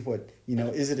it and see what,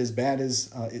 is it as bad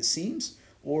as it seems,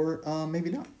 or maybe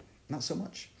not so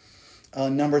much.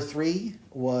 Number 3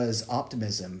 was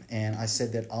optimism. And I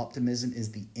said that optimism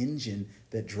is the engine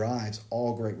that drives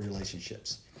all great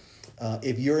relationships.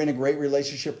 If you're in a great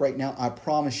relationship right now, I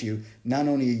promise you, not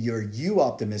only are you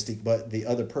optimistic, but the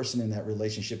other person in that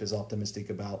relationship is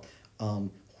optimistic about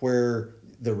where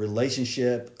the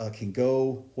relationship can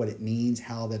go, what it means,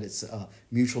 how that it's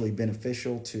mutually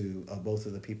beneficial to both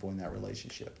of the people in that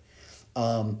relationship.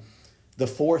 The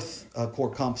 4th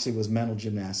core competency was mental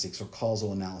gymnastics or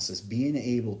causal analysis, being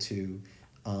able to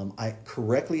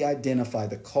correctly identify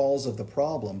the cause of the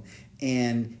problem,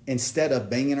 and instead of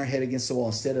banging our head against the wall,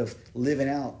 instead of living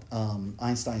out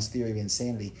Einstein's theory of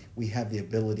insanity, we have the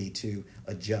ability to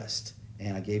adjust.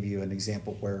 And I gave you an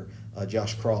example where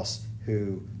Josh Cross,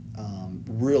 who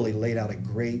really laid out a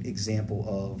great example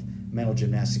of mental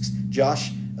gymnastics.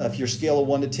 Josh, if your scale of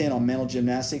 1 to 10 on mental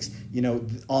gymnastics,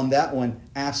 on that one,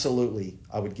 absolutely,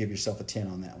 I would give yourself a 10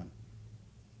 on that one.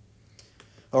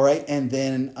 All right, and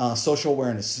then social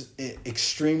awareness,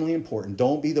 extremely important.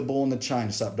 Don't be the bull in the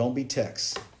china shop. Don't be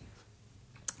Tex.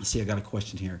 Let's see, I got a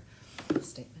question here.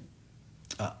 Statement.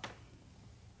 Rhonda.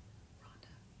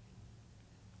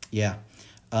 Yeah.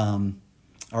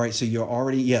 All right, so you're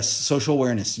already, yes, social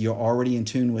awareness. You're already in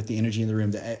tune with the energy in the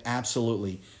room.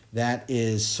 Absolutely. That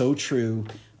is so true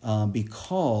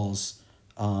because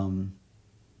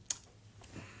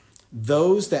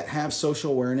those that have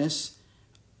social awareness,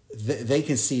 they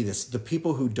can see this. The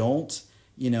people who don't,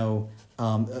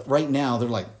 right now, they're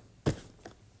like,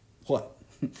 what?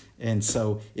 And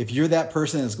so if you're that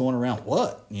person that's going around,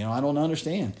 what? I don't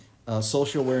understand.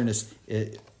 Social awareness,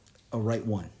 a right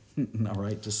one. All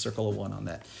right, just circle a 1 on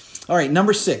that. All right,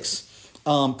 number 6,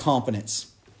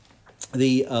 confidence.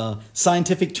 The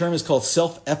scientific term is called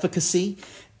self-efficacy,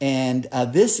 and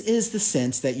this is the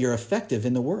sense that you're effective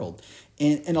in the world.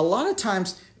 And a lot of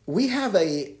times we have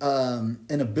an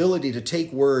ability to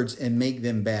take words and make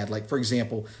them bad. Like, for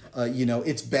example,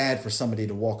 it's bad for somebody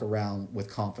to walk around with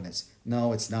confidence.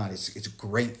 No, it's not. It's a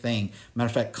great thing. Matter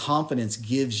of fact, confidence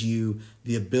gives you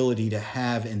the ability to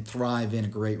have and thrive in a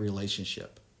great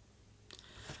relationship.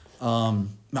 You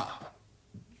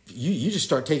just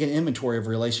start taking inventory of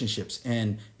relationships,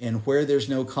 and where there's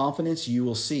no confidence, you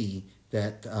will see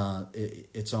that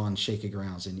it's on shaky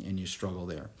grounds, and you struggle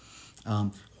there.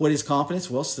 What is confidence?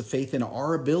 Well, it's the faith in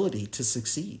our ability to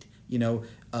succeed.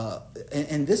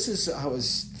 And this is, I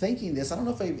was thinking this, I don't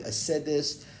know if I said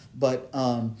this, but,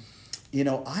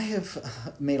 I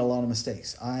have made a lot of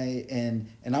mistakes. And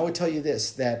I would tell you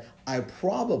this, that I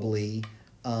probably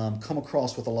come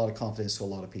across with a lot of confidence to a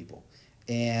lot of people.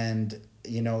 And,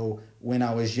 when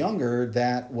I was younger,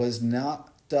 that was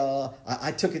not,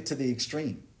 I took it to the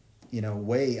extreme,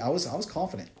 I was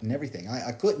confident in everything.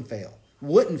 I couldn't fail.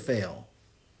 Wouldn't fail.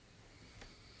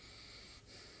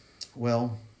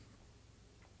 Well,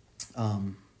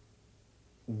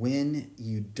 when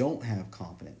you don't have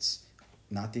confidence,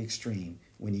 not the extreme,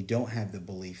 when you don't have the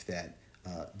belief that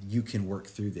you can work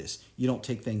through this, you don't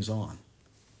take things on.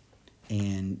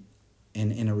 And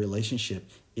in a relationship,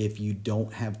 if you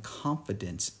don't have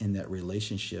confidence in that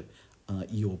relationship,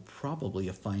 you'll probably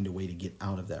find a way to get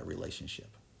out of that relationship.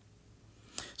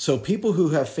 So people who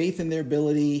have faith in their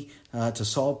ability to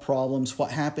solve problems,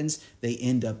 what happens? They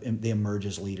emerge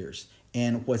as leaders.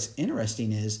 And what's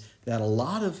interesting is that a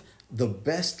lot of the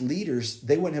best leaders,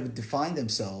 they wouldn't have defined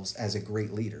themselves as a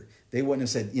great leader. They wouldn't have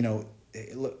said,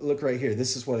 look right here.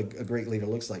 This is what a great leader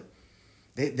looks like.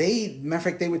 Matter of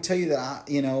fact, they would tell you that,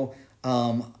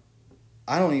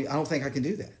 I don't think I can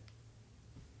do that.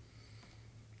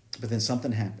 But then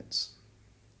something happens.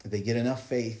 They get enough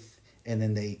faith, and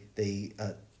then they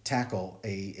tackle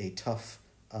a tough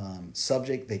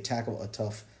subject. They tackle a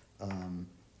tough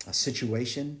a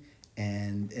situation,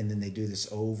 and then they do this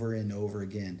over and over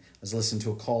again. I was listening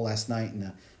to a call last night,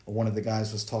 and one of the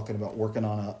guys was talking about working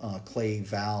on a clay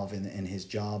valve in his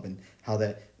job, and how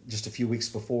that just a few weeks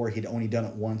before he'd only done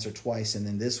it once or twice, and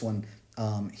then this one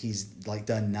he's like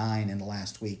done 9 in the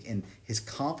last week, and his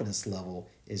confidence level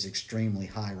is extremely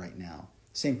high right now.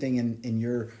 Same thing in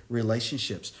your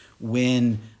relationships.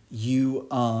 When you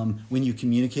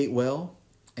communicate well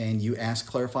and you ask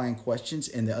clarifying questions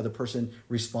and the other person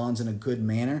responds in a good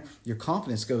manner, your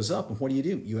confidence goes up. And what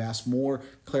do? You ask more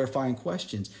clarifying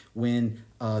questions. When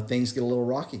things get a little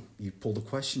rocky, you pull the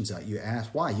questions out. You ask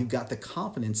why. You've got the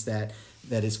confidence that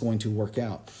it's going to work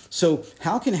out. So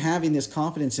how can having this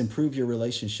confidence improve your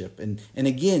relationship? And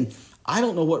again, I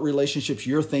don't know what relationships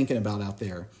you're thinking about out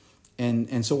there.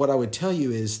 And so what I would tell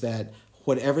you is that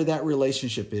whatever that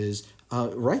relationship is,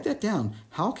 write that down.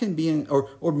 How can being,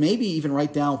 or maybe even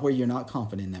write down where you're not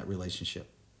confident in that relationship.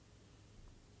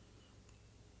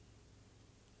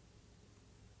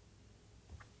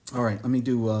 All right, let me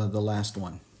do the last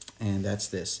one, and that's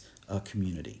this,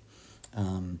 community.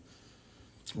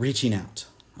 Reaching out.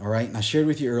 All right, and I shared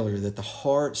with you earlier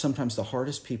that sometimes the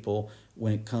hardest people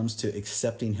when it comes to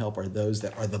accepting help are those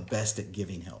that are the best at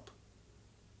giving help.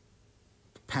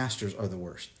 Pastors are the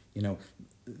worst.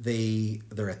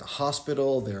 They're at the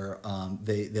hospital.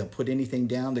 They'll put anything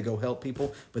down to go help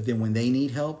people, but then when they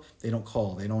need help, they don't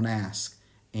call, they don't ask,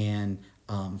 and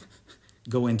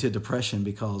go into depression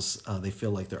because they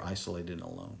feel like they're isolated and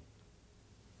alone.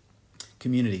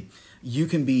 Community. You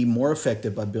can be more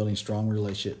effective by building strong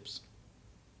relationships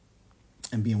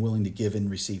and being willing to give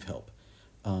and receive help.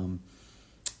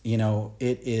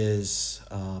 It is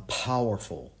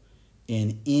powerful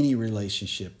in any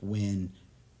relationship when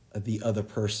the other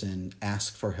person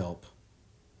asks for help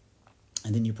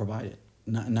and then you provide it.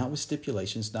 Not with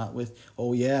stipulations, not with,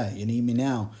 oh yeah, you need me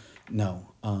now.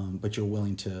 No, but you're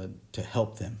willing to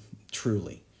help them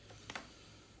truly.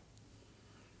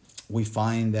 We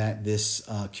find that this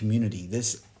community,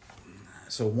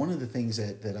 so one of the things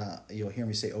that you'll hear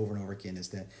me say over and over again is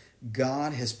that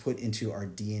God has put into our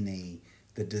DNA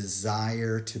the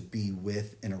desire to be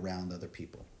with and around other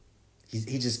people.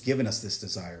 He's just given us this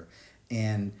desire.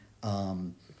 And,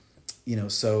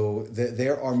 so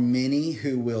there are many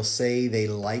who will say they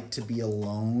like to be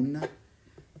alone.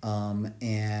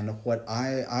 And what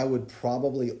I would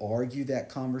probably argue that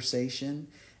conversation,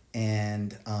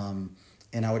 and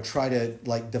I would try to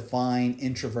define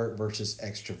introvert versus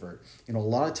extrovert. A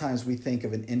lot of times we think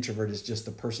of an introvert as just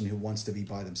the person who wants to be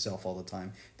by themselves all the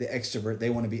time. The extrovert, they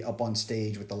want to be up on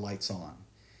stage with the lights on.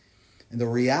 And the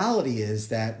reality is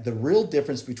that the real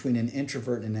difference between an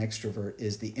introvert and an extrovert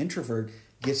is the introvert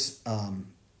gets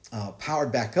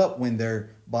powered back up when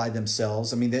they're by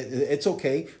themselves. I mean, it's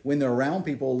okay when they're around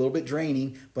people, a little bit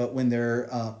draining, but when they're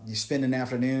you spend an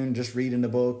afternoon just reading a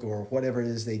book or whatever it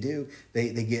is they do,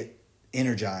 they get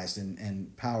energized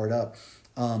and powered up.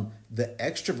 The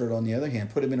extrovert, on the other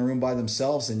hand, put them in a room by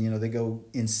themselves and, they go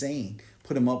insane.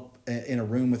 Put them up in a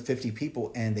room with 50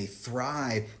 people and they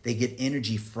thrive. They get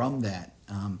energy from that.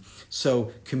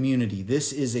 So community,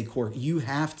 this is a core. You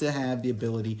have to have the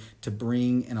ability to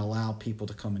bring and allow people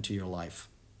to come into your life.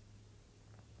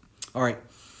 All right.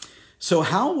 So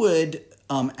how would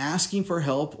asking for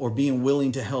help or being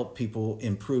willing to help people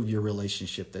improve your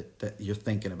relationship that you're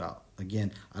thinking about?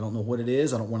 Again, I don't know what it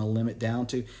is. I don't want to limit down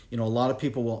to, a lot of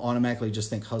people will automatically just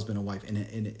think husband and wife, and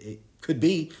it could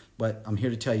be, but I'm here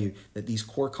to tell you that these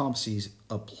core competencies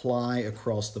apply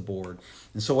across the board.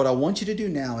 And so what I want you to do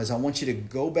now is I want you to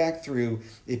go back through.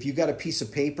 If you got a piece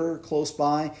of paper close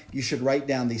by, you should write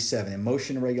down these 7: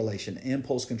 emotion regulation,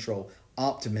 impulse control,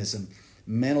 optimism,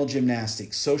 mental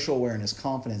gymnastics, social awareness,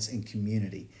 confidence, and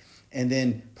community. And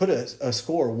then put a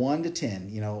score 1 to 10.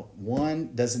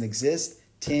 1 doesn't exist.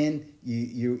 10,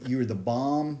 you're the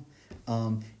bomb.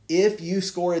 If you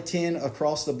score a 10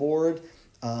 across the board,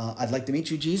 I'd like to meet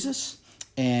you, Jesus.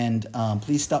 And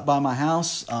please stop by my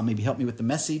house. Maybe help me with the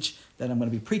message that I'm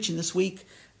going to be preaching this week.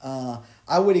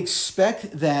 I would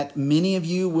expect that many of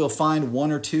you will find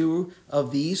 1 or 2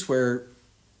 of these where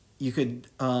you could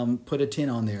put a 10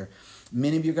 on there.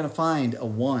 Many of you are going to find a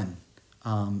 1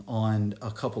 on a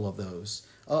couple of those.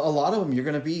 A lot of them you're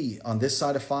going to be on this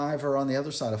side of 5 or on the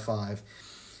other side of 5.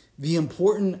 The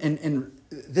important, and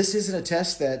this isn't a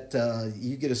test that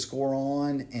you get a score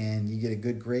on and you get a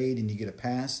good grade and you get a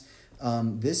pass.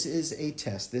 This is a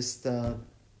test. This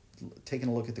taking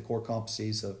a look at the core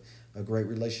competencies of great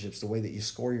relationships, the way that you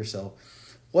score yourself.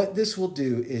 What this will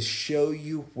do is show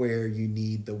you where you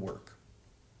need the work.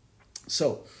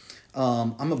 So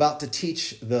I'm about to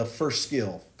teach the first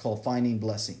skill called finding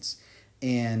blessings.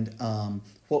 And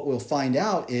what we'll find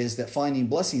out is that finding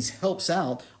blessings helps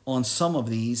out on some of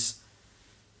these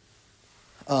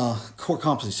core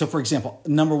competencies. So for example,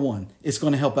 number 1, it's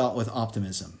going to help out with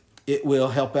optimism. It will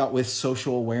help out with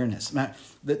social awareness. Now,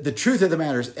 the truth of the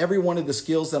matter is every one of the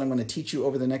skills that I'm going to teach you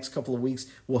over the next couple of weeks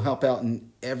will help out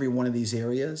in every one of these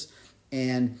areas.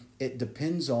 And it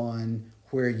depends on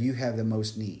where you have the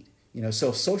most need. So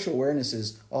if social awareness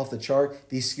is off the chart,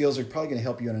 these skills are probably going to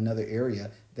help you in another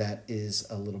area that is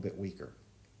a little bit weaker.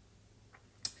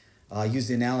 I used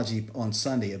the analogy on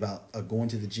Sunday about going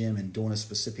to the gym and doing a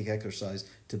specific exercise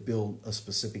to build a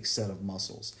specific set of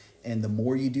muscles. And the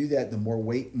more you do that, the more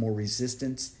weight, more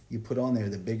resistance you put on there,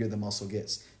 the bigger the muscle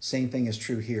gets. Same thing is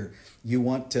true here. You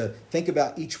want to think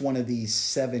about each one of these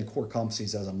 7 core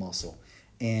competencies as a muscle.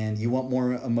 And you want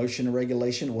more emotion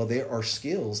regulation? Well, there are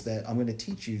skills that I'm going to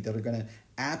teach you that are going to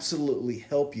absolutely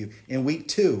help you. In week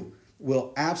 2,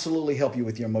 will absolutely help you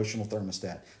with your emotional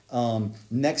thermostat.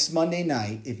 Next Monday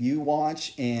night, if you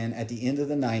watch, and at the end of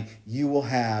the night, you will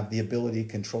have the ability to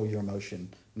control your emotional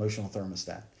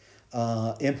thermostat.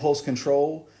 Impulse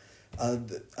control.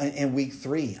 In week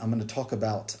 3, I'm going to talk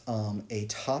about a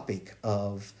topic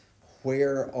of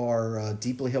where our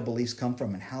deeply held beliefs come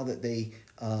from and how that they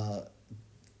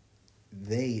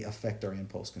affect our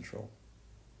impulse control.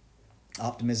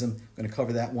 Optimism, I'm going to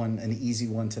cover that one, an easy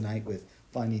one tonight with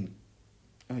finding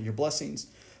your blessings.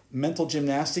 Mental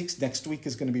gymnastics, next week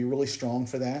is going to be really strong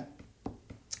for that.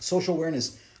 Social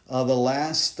awareness, the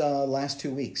last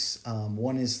 2 weeks.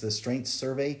 One is the strengths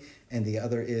survey, and the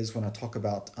other is when I talk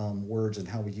about words and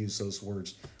how we use those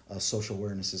words. Social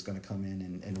awareness is going to come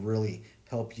in and really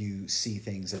help you see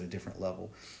things at a different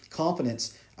level.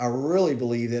 Confidence, I really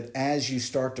believe that as you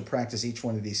start to practice each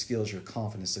one of these skills, your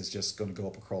confidence is just going to go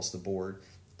up across the board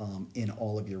in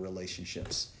all of your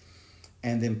relationships.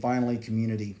 And then finally,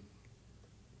 community.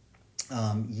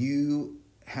 You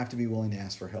have to be willing to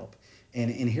ask for help. And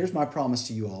here's my promise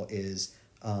to you all is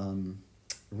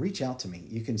reach out to me.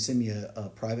 You can send me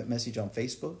a private message on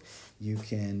Facebook. You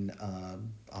can,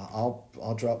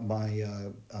 I'll drop my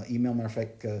email. Matter of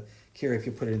fact, Carrie, if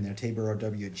you put it in there,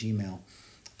 taborrw@gmail.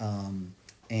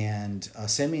 And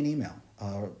send me an email.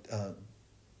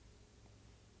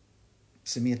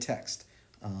 Send me a text.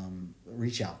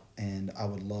 Reach out, and I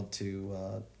would love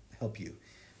to help you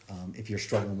if you're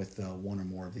struggling with one or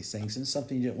more of these things, and it's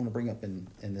something you didn't want to bring up in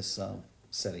this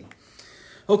setting.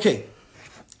 Okay,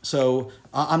 so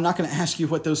I'm not going to ask you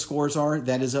what those scores are.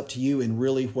 That is up to you, and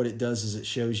really what it does is it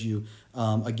shows you,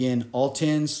 again, all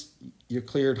 10s, you're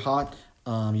cleared hot.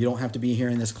 You don't have to be here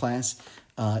in this class.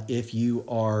 If you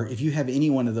have any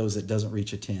one of those that doesn't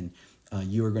reach a 10,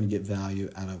 you are going to get value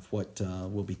out of what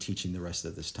we'll be teaching the rest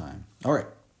of this time. All right.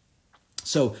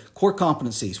 So core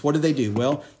competencies, what do?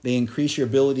 Well, they increase your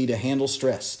ability to handle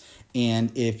stress.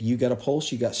 And if you got a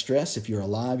pulse, you got stress. If you're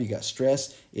alive, you got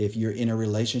stress. If you're in a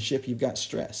relationship, you've got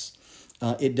stress.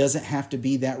 It doesn't have to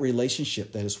be that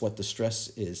relationship that is what the stress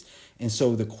is. And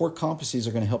so the core competencies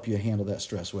are going to help you handle that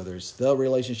stress, whether it's the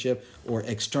relationship or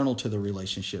external to the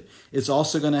relationship. It's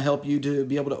also going to help you to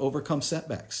be able to overcome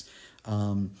setbacks.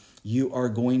 You are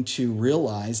going to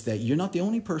realize that you're not the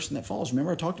only person that falls.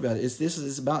 Remember, I talked about it. This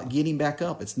is about getting back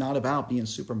up. It's not about being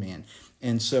Superman.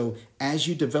 And so as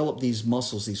you develop these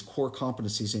muscles, these core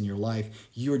competencies in your life,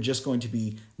 you are just going to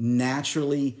be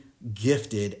naturally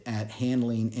gifted at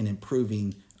handling and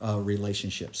improving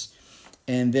relationships.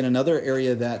 And then another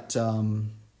area that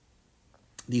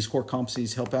these core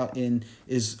competencies help out in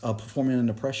is performing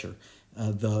under pressure.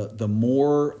 The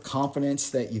more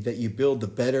confidence that you build, the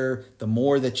better. The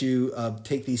more that you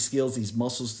take these skills, these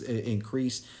muscles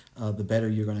increase, the better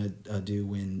you're going to do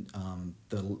when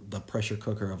the pressure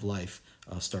cooker of life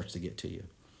starts to get to you.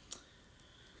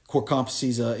 Core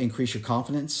competencies increase your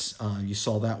confidence. You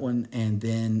saw that one. And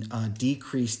then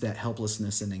decrease that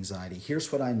helplessness and anxiety.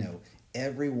 Here's what I know.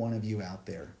 Every one of you out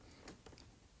there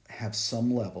have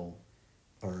some level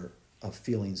of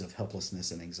feelings of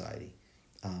helplessness and anxiety.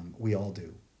 We all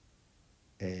do.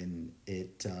 And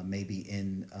it may be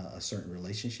in a certain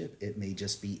relationship. It may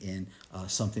just be in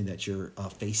something that you're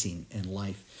facing in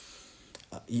life.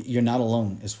 You're not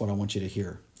alone is what I want you to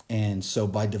hear. And so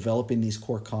by developing these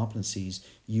core competencies,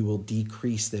 you will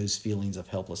decrease those feelings of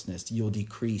helplessness. You'll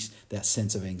decrease that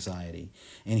sense of anxiety.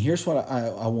 And here's what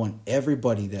I want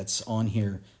everybody that's on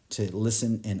here to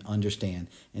listen and understand.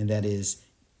 And that is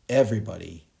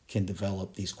everybody can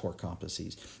develop these core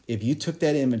competencies. If you took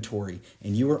that inventory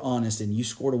and you were honest and you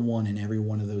scored a 1 in every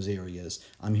one of those areas,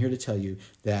 I'm here to tell you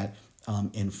that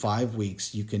in 5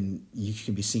 weeks, you can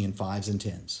be seeing 5s and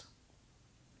 10s.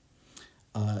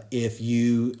 If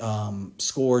you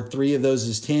scored 3 of those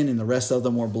as 10 and the rest of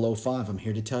them were below 5, I'm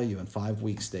here to tell you in 5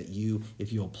 weeks that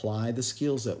if you apply the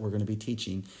skills that we're going to be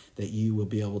teaching, that you will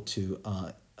be able to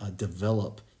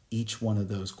develop each one of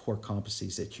those core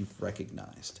competencies that you've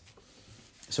recognized.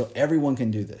 So everyone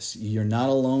can do this. You're not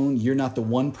alone. You're not the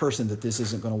one person that this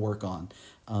isn't going to work on.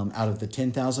 Out of the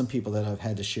 10,000 people that I've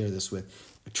had to share this with,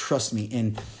 trust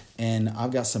me, and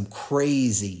I've got some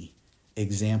crazy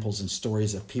examples and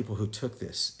stories of people who took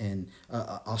this. And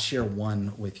I'll share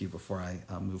one with you before I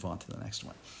move on to the next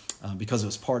one, because it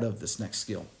was part of this next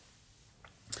skill.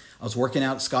 I was working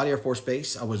out at Scott Air Force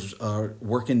Base. I was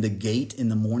working the gate in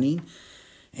the morning.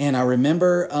 And I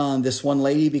remember this one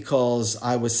lady, because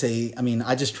I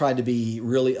just tried to be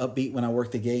really upbeat when I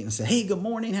worked the gate and say, "Hey, good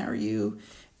morning, how are you?"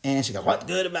 And she goes, "What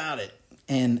good about it?"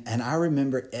 And I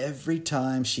remember every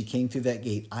time she came through that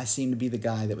gate, I seemed to be the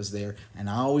guy that was there. And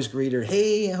I always greeted her,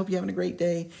 "Hey, I hope you're having a great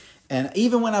day." And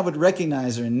even when I would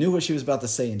recognize her and knew what she was about to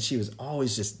say, and she was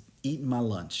always just eating my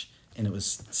lunch, and it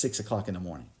was 6 o'clock in the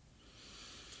morning.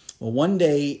 Well, one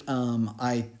day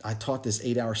I taught this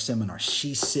 8-hour seminar.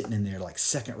 She's sitting in there like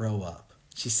second row up.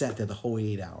 She sat there the whole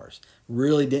 8 hours.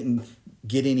 Really didn't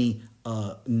get any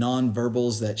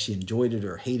non-verbals that she enjoyed it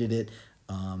or hated it.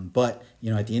 But,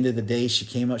 at the end of the day, she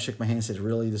came up, shook my hand, and said,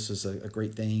 "Really, this was a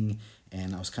great thing."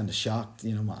 And I was kind of shocked.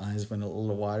 My eyes went a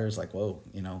little wider. It's like, whoa,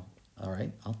 all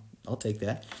right, I'll take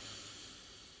that.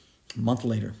 A month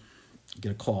later, I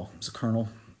get a call. It's a colonel,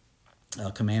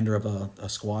 commander of a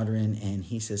squadron, and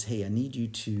he says, "Hey, I need you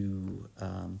to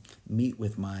meet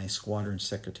with my squadron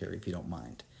secretary, if you don't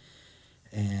mind."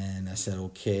 And I said,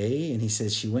 "Okay." And he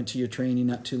says, "She went to your training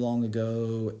not too long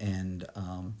ago, and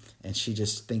she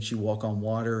just thinks you walk on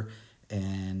water.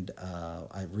 And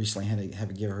I recently had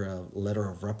to give her a letter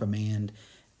of reprimand,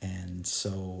 and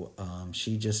so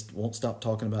she just won't stop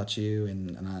talking about you.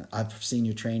 And I've seen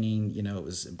your training. It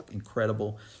was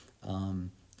incredible.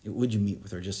 Would you meet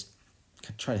with her? Just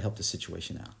try to help the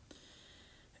situation out."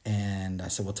 And I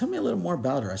said, "Well, tell me a little more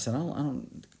about her." I said,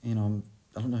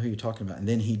 I don't know who you're talking about." And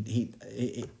then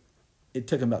it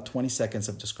took him about 20 seconds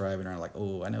of describing her. I'm like,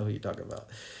 "Oh, I know who you're talking about."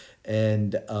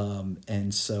 And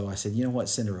so I said, "You know what,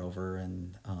 send her over."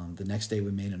 And the next day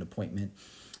we made an appointment,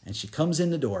 and she comes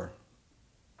in the door,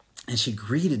 and she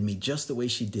greeted me just the way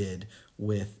she did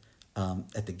with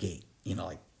at the gate,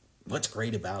 like, "What's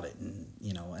great about it?"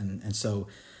 And so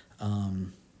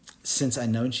since I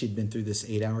known she'd been through this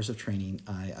 8 hours of training,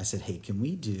 I said, "Hey, can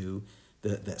we do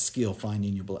that skill,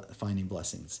 finding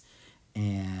blessings?"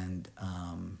 And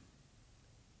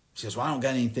she goes, "Well, I don't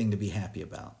got anything to be happy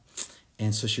about."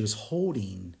 And so she was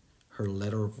holding her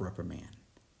letter of reprimand.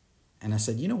 And I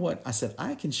said, "You know what?" I said,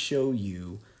 "I can show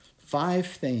you 5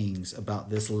 things about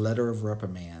this letter of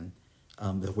reprimand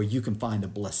where you can find a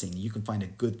blessing, you can find a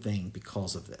good thing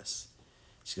because of this.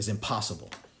 She goes, impossible.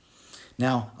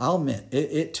 Now, I'll admit,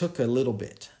 it took a little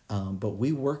bit, but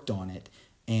we worked on it.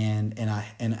 And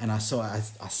I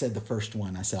said the first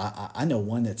one. I said, I know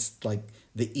one that's like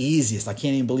the easiest. I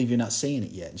can't even believe you're not saying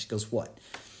it yet. And she goes, what?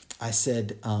 I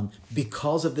said,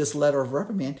 because of this letter of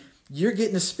reprimand, you're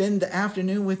getting to spend the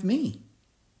afternoon with me.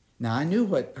 Now, I knew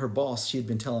what her boss, she had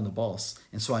been telling the boss.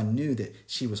 And so I knew that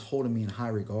she was holding me in high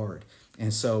regard.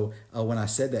 And so when I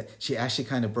said that, she actually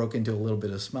kind of broke into a little bit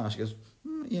of a smile. She goes,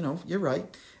 you're right.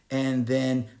 And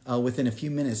then within a few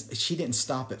minutes, she didn't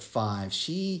stop at 5.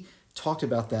 She talked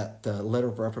about that letter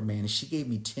of reprimand, and she gave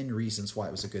me 10 reasons why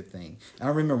it was a good thing. And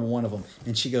I remember one of them,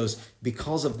 and she goes,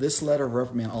 because of this letter of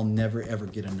reprimand, I'll never, ever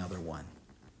get another one.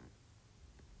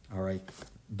 All right.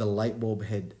 The light bulb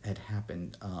had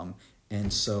happened.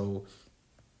 And so,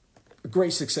 a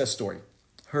great success story.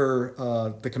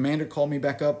 The commander called me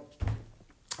back up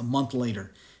a month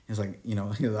later. He's like, he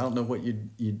goes, I don't know what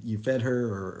you fed her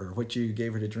or what you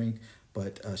gave her to drink,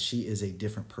 but she is a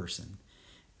different person.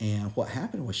 And what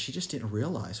happened was she just didn't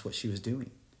realize what she was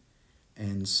doing.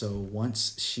 And so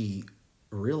once she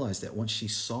realized that, once she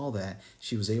saw that,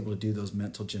 she was able to do those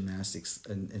mental gymnastics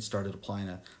and started applying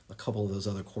a couple of those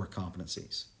other core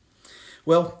competencies.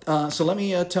 Well, so let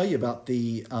me tell you about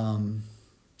the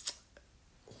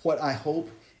what I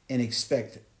hope and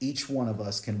expect each one of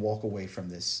us can walk away from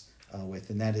this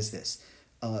with, and that is this,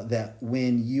 that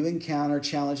when you encounter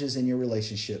challenges in your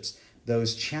relationships,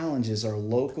 those challenges are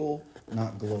local,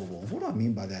 not global. What do I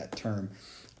mean by that term?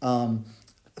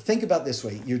 Think about it this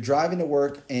way. You're driving to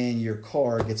work and your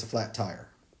car gets a flat tire.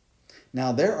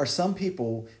 Now, there are some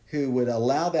people who would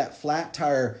allow that flat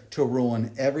tire to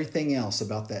ruin everything else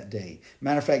about that day.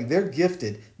 Matter of fact, they're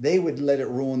gifted. They would let it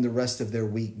ruin the rest of their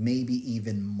week, maybe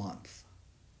even month.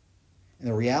 And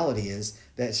the reality is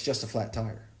that it's just a flat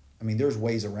tire. I mean, there's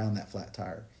ways around that flat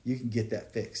tire. You can get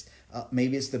that fixed.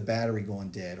 Maybe it's the battery going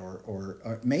dead,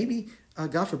 or maybe,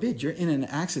 God forbid, you're in an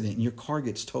accident and your car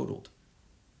gets totaled.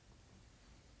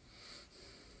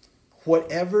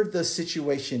 Whatever the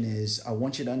situation is, I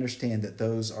want you to understand that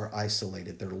those are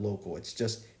isolated. They're local. It's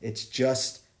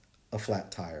just a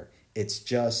flat tire. It's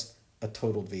just a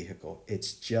totaled vehicle.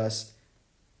 It's just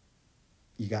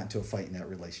you got into a fight in that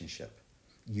relationship.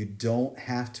 You don't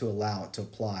have to allow it to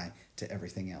apply to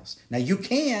everything else. Now, you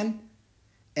can,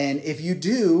 and if you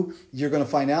do, you're going to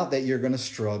find out that you're going to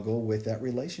struggle with that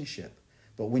relationship.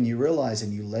 But when you realize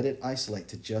and you let it isolate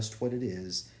to just what it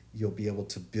is, you'll be able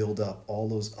to build up all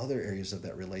those other areas of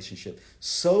that relationship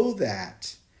so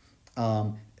that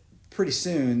pretty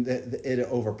soon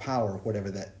it'll overpower whatever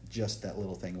that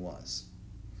little thing was.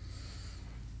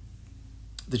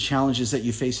 The challenges that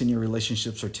you face in your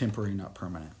relationships are temporary, not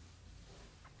permanent.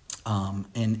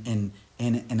 And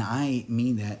I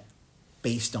mean that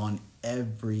based on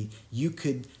you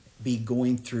could be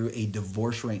going through a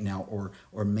divorce right now,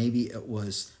 or maybe it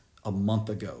was a month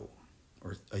ago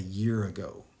or a year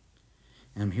ago.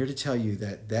 And I'm here to tell you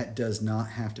that that does not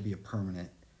have to be a permanent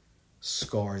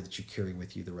scar that you carry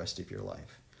with you the rest of your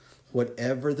life.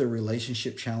 Whatever the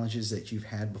relationship challenges that you've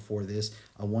had before this,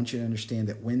 I want you to understand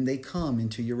that when they come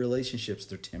into your relationships,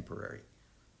 they're temporary.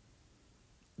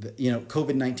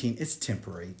 COVID-19, it's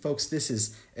temporary. Folks, this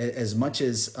is, as much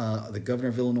as the governor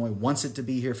of Illinois wants it to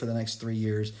be here for the next 3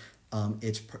 years,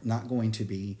 it's not going to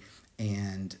be.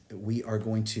 And we are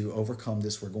going to overcome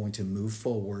this. We're going to move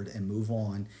forward and move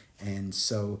on. And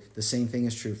so the same thing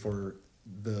is true for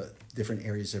the different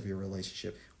areas of your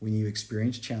relationship. When you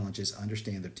experience challenges,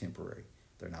 understand they're temporary.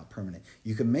 They're not permanent.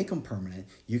 You can make them permanent.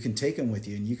 You can take them with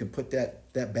you, and you can put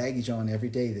that baggage on every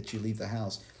day that you leave the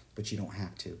house, but you don't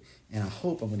have to. And I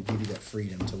hope I'm going to give you that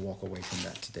freedom to walk away from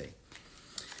that today.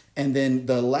 And then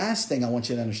the last thing I want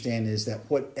you to understand is that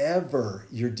whatever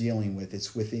you're dealing with,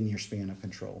 it's within your span of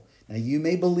control. Now, you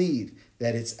may believe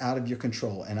that it's out of your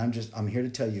control, and I'm here to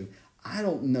tell you, I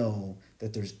don't know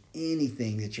that there's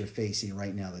anything that you're facing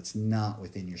right now that's not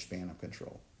within your span of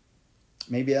control.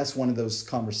 Maybe that's one of those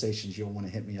conversations you'll want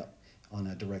to hit me up on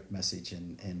a direct message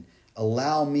and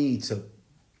allow me to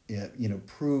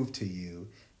prove to you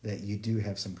that you do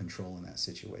have some control in that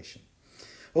situation.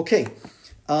 Okay.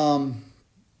 I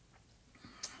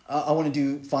want to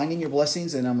do Finding Your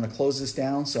Blessings, and I'm going to close this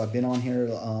down. So I've been on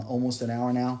here almost an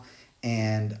hour now.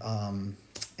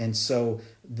 And so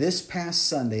this past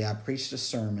Sunday, I preached a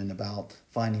sermon about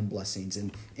finding blessings.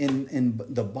 And in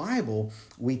the Bible,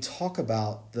 we talk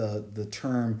about the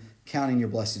term counting your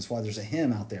blessings. Why there's a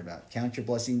hymn out there about count your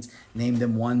blessings, name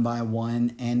them one by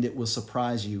one, and it will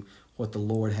surprise you what the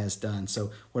Lord has done.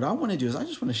 So what I want to do is I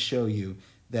just want to show you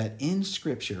that in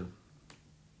Scripture,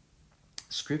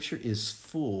 Scripture is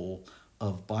full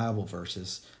of Bible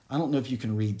verses. I don't know if you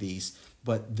can read these,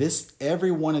 but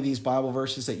every one of these Bible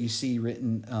verses that you see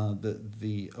written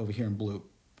the over here in blue,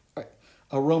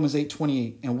 Romans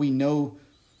 8:28, and we know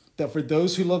that for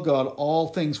those who love God, all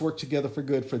things work together for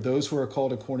good for those who are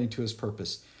called according to his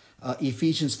purpose.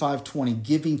 Ephesians 5:20,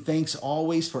 giving thanks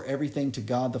always for everything to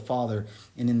God the Father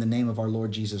and in the name of our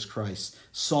Lord Jesus Christ.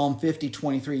 Psalm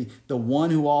 50:23, the one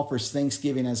who offers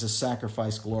thanksgiving as a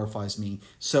sacrifice glorifies me.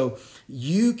 So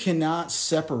you cannot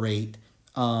separate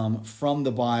from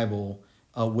the Bible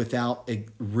without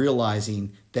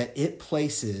realizing that it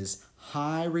places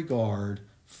high regard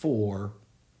on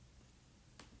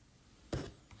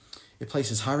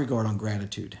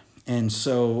gratitude. And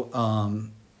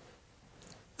so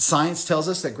science tells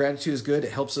us that gratitude is good.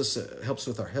 It helps us. It helps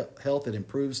with our health. It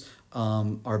improves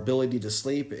our ability to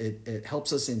sleep. It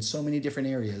helps us in so many different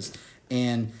areas.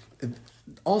 And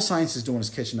all science is doing is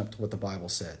catching up to what the Bible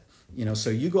said. So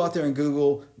you go out there and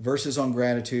Google verses on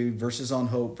gratitude, verses on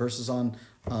hope, verses on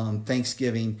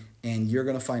Thanksgiving, and you're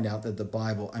going to find out that the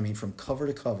Bible, from cover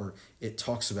to cover, it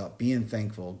talks about being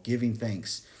thankful, giving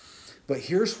thanks. But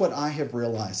here's what I have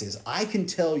realized is I can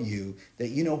tell you that,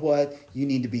 you know what, you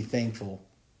need to be thankful,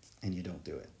 and you don't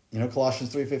do it.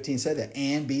 Colossians 3:15 said that,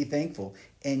 and be thankful.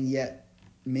 And yet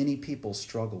many people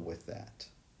struggle with that.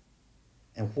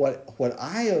 And what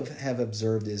I have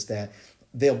observed is that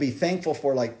they'll be thankful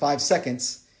for like 5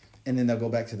 seconds, and then they'll go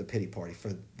back to the pity party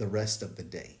for the rest of the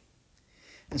day.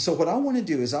 And so what I want to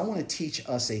do is I want to teach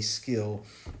us a skill.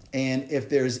 And if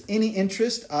there's any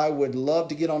interest, I would love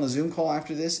to get on a Zoom call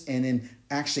after this and then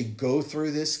actually go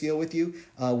through this skill with you.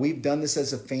 We've done this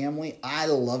as a family. I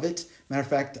love it. Matter of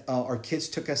fact, our kids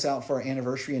took us out for our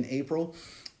anniversary in April.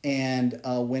 And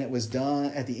when it was done,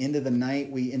 at the end of the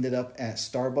night, we ended up at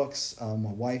Starbucks.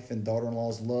 My wife and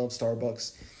daughter-in-laws love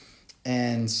Starbucks.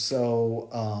 And so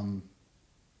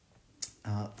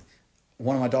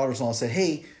one of my daughters-in-law said,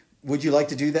 hey, would you like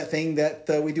to do that thing that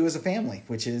we do as a family,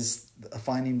 which is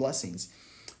finding blessings?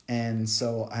 And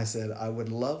so I said, I would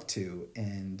love to.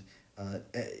 And,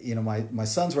 my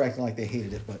sons were acting like they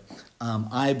hated it, but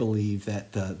I believe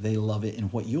that they love it.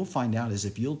 And what you'll find out is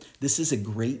this is a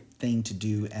great thing to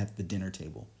do at the dinner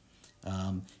table.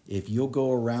 If you'll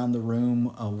go around the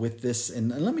room with this, and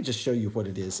let me just show you what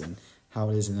it is and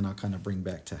how it is, and then I'll kind of bring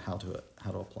back to how to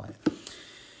apply it.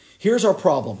 Here's our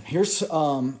problem. Here's,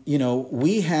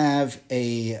 we have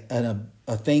a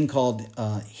thing called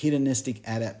hedonistic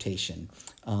adaptation.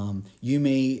 You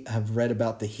may have read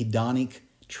about the hedonic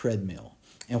treadmill.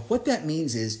 And what that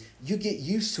means is you get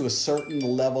used to a certain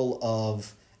level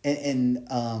of,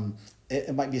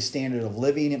 it might be a standard of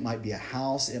living. It might be a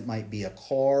house. It might be a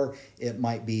car. It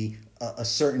might be a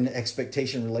certain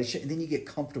expectation relationship, and then you get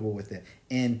comfortable with it.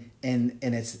 And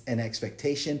it's an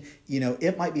expectation.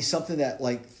 It might be something that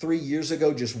like 3 years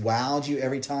ago just wowed you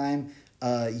every time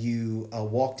you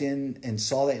walked in and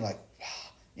saw that. You're like,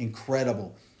 wow,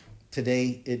 incredible.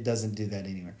 Today, it doesn't do that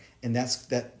anymore. And that's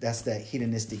that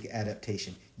hedonistic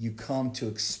adaptation. You come to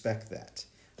expect that.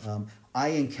 I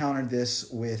encountered this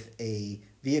with a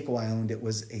vehicle I owned. It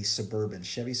was a Suburban,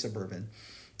 Chevy Suburban.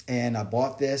 And I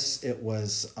bought this. It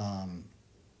was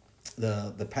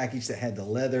the package that had the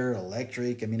leather,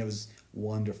 electric. It was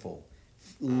wonderful.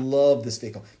 Love this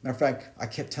vehicle. Matter of fact, I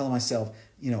kept telling myself,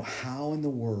 how in the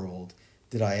world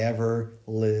did I ever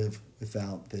live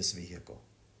without this vehicle?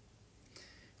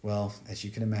 Well, as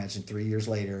you can imagine, 3 years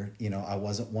later, I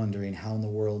wasn't wondering how in the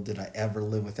world did I ever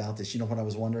live without this. You know what I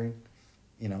was wondering?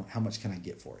 How much can I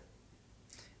get for it?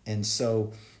 And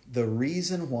so the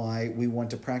reason why we want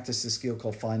to practice this skill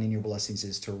called finding your blessings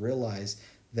is to realize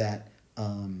that,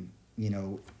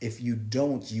 if you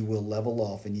don't, you will level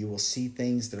off and you will see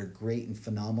things that are great and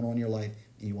phenomenal in your life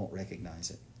and you won't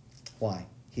recognize it. Why?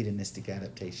 Hedonistic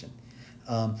adaptation.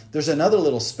 There's another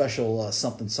little special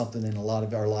something in a lot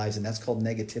of our lives, and that's called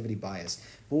negativity bias.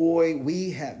 Boy,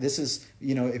 we have, this is,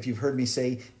 if you've heard me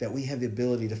say that we have the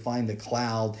ability to find the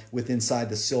cloud inside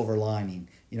the silver lining.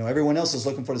 Everyone else is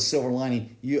looking for the silver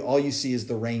lining. All you see is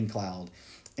the rain cloud.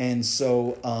 And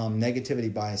so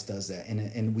negativity bias does that.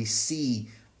 And we see,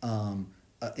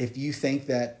 if you think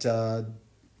that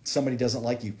somebody doesn't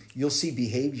like you, you'll see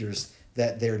behaviors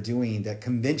that they're doing that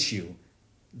convince you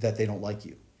that they don't like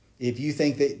you. If you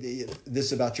think that this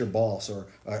is about your boss or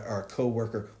a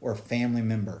coworker or a family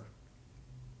member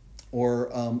or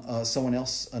someone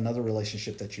else, another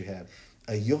relationship that you have,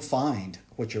 you'll find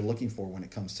what you're looking for when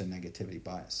it comes to negativity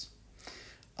bias.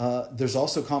 There's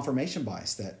also confirmation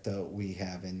bias that we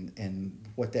have, and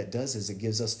what that does is it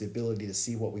gives us the ability to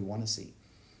see what we want to see.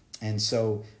 And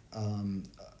so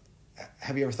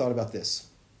have you ever thought about this?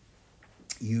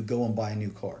 you go and buy a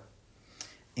new car.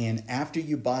 And after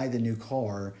you buy the new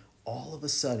car, all of a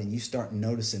sudden you start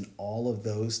noticing all of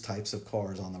those types of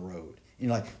cars on the road. You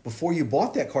know, like before you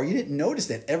bought that car, you didn't notice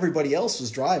that everybody else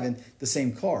was driving the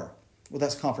same car. Well,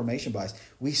 that's confirmation bias.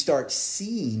 We start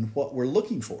seeing what we're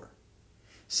looking for.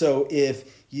 So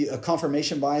if you a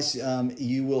confirmation bias,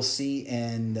 you will see,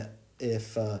 and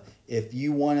if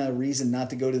you want a reason not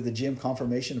to go to the gym,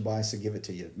 confirmation bias will give it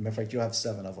to you. Matter of fact, you'll have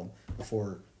 7 of them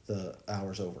before the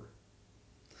hour's over.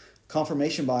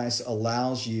 Confirmation bias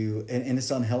allows you, and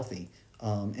it's unhealthy.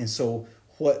 And so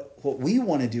what we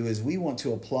want to do is we want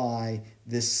to apply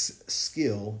this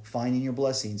skill, finding your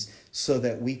blessings, so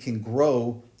that we can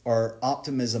grow our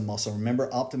optimism muscle. Remember,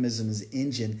 optimism is the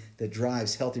engine that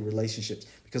drives healthy relationships.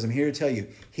 Because I'm here to tell you,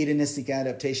 hedonistic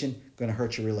adaptation going to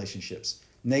hurt your relationships.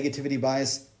 Negativity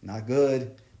bias, not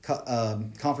good.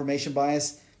 Confirmation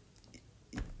bias,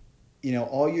 you know,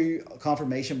 all your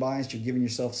confirmation bias, you're giving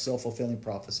yourself self-fulfilling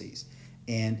prophecies.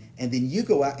 And then you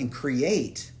go out and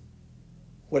create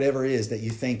whatever it is that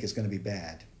you think is going to be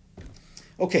bad.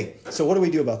 Okay, so what do we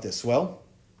do about this? Well,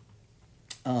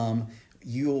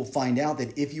 you'll find out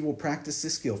that if you will practice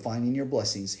this skill, finding your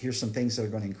blessings, here's some things that are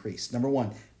going to increase. Number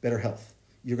 1, better health.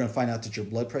 You're going to find out that your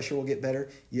blood pressure will get better.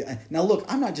 Now, look,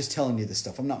 I'm not just telling you this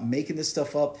stuff. I'm not making this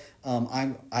stuff up.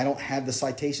 I don't have the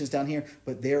citations down here,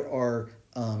 but there are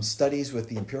studies with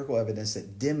the empirical evidence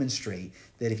that demonstrate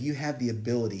that if you have the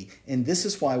ability, and this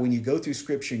is why when you go through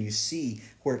Scripture and you see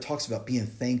where it talks about being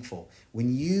thankful,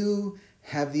 when you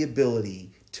have the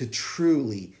ability to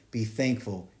truly be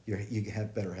thankful, you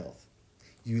have better health.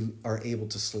 You are able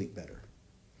to sleep better.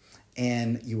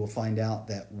 And you will find out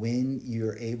that when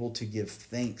you're able to give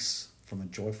thanks from a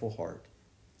joyful heart,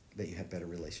 that you have better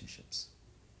relationships.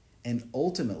 And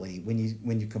ultimately,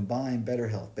 when you combine better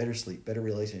health, better sleep, better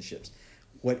relationships,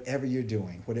 whatever you're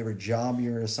doing, whatever job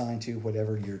you're assigned to,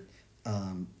 whatever your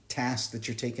task that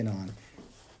you're taking on,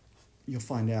 you'll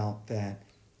find out that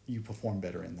you perform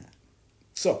better in that.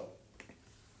 So,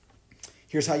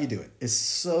 here's how you do it. It's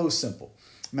so simple.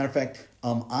 Matter of fact,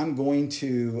 I'm going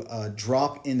to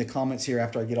drop in the comments here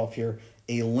after I get off here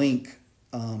a link,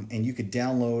 and you could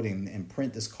download and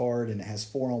print this card, and it has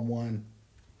 4-on-1.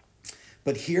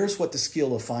 But here's what the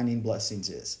skill of finding blessings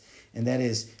is, and that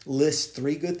is list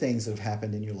 3 good things that have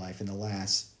happened in your life in the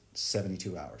last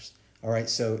 72 hours. All right,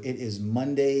 so it is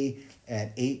Monday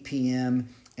at 8 p.m.,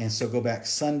 and so go back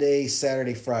Sunday,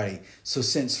 Saturday, Friday. So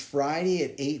since Friday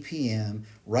at 8 p.m.,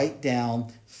 write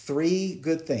down 3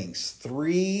 good things.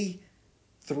 Three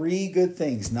good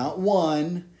things. Not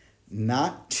 1,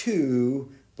 not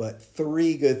 2, but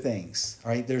 3 good things.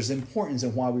 All right, there's importance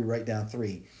in why we write down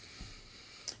 3.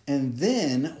 And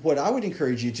then what I would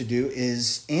encourage you to do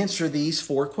is answer these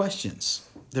 4 questions.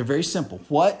 They're very simple.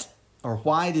 What or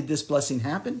why did this blessing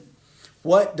happen?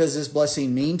 What does this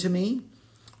blessing mean to me?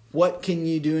 What can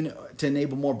you do to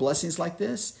enable more blessings like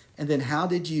this? And then how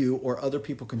did you or other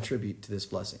people contribute to this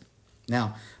blessing?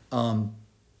 Now, I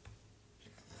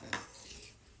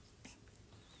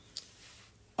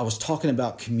was talking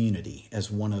about community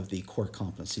as one of the core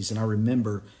competencies. And I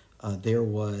remember there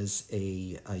was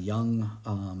a young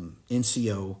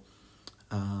NCO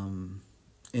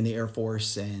in the Air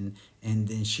Force, and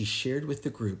then she shared with the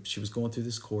group. She was going through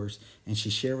this course, and she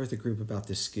shared with the group about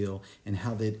this skill and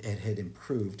how that it had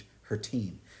improved her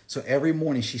team. So every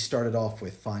morning she started off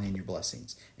with finding your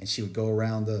blessings, and she would go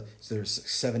around so there's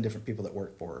 7 different people that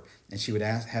worked for her, and she would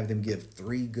have them give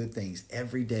 3 good things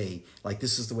every day. Like,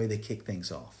 this is the way they kick things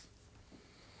off.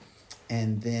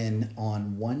 And then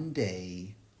on one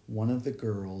day, one of the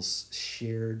girls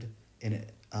shared, and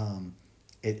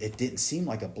it didn't seem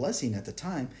like a blessing at the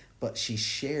time, but she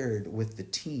shared with the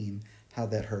team how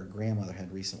that her grandmother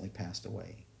had recently passed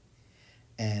away,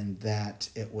 and that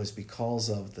it was because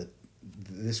of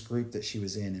this group that she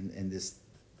was in and this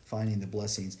finding the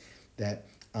blessings that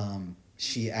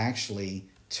she actually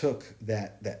took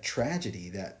that tragedy,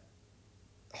 that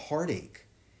heartache,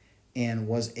 and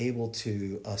was able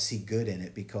to see good in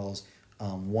it, because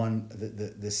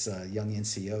this young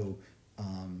NCO,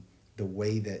 the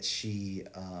way that she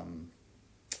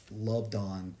loved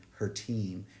on her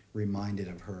team reminded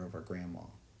her of her grandma.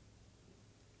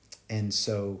 And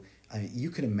so you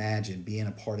can imagine being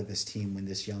a part of this team when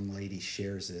this young lady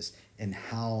shares this, and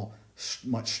how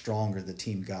much stronger the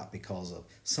team got because of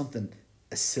something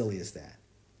as silly as that.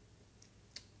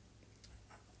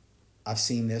 I've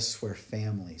seen this where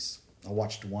families, I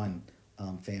watched one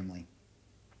family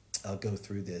go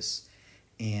through this,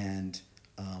 and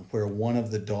where one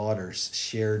of the daughters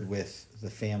shared with the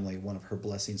family, one of her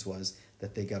blessings was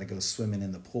that they got to go swimming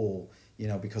in the pool,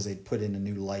 because they'd put in a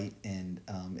new light, and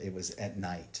it was at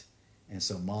night. And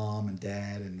so mom and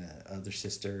dad and the other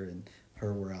sister and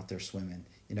her were out there swimming.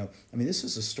 I mean, this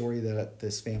was a story that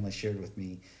this family shared with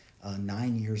me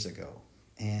 9 years ago.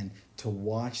 And to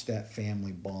watch that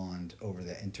family bond over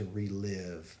that and to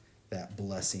relive that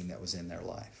blessing that was in their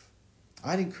life.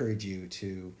 I'd encourage you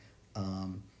to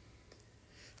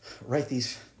write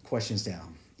these questions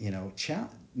down.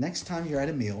 Next time you're at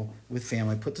a meal with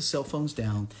family, put the cell phones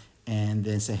down and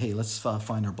then say, hey, let's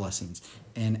find our blessings,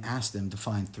 and ask them to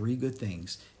find 3 good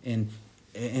things. And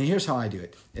here's how I do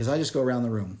it, is I just go around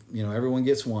the room. Everyone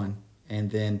gets one. And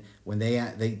then when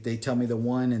they tell me the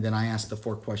one, and then I ask the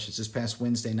 4 questions. This past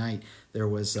Wednesday night, there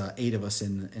was 8 of us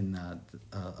in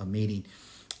a meeting.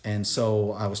 And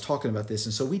so I was talking about this.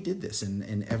 And so we did this,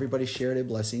 and everybody shared a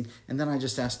blessing. And then I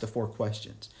just asked the 4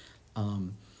 questions.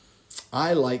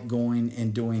 I like going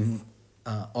and doing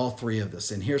all 3 of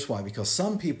this. And here's why. Because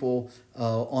some people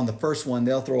on the first one,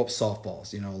 they'll throw up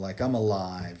softballs, like I'm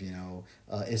alive,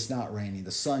 it's not raining,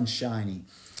 the sun's shining.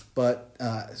 But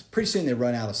pretty soon they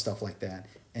run out of stuff like that.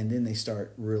 And then they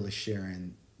start really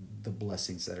sharing the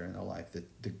blessings that are in their life,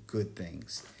 the good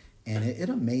things. And it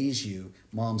amazes you,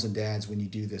 moms and dads, when you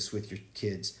do this with your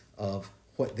kids, of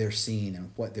what they're seeing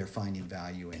and what they're finding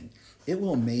value in. It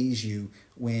will amaze you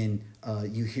when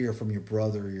you hear from your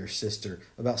brother or your sister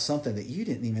about something that you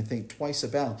didn't even think twice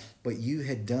about, but you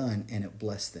had done, and it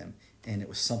blessed them. And it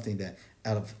was something that,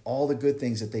 out of all the good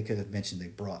things that they could have mentioned, they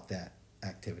brought that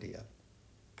activity up.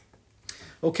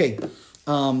 Okay,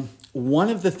 one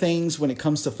of the things when it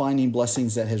comes to finding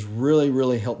blessings that has really,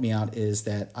 really helped me out is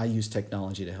that I use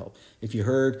technology to help. If you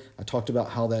heard, I talked about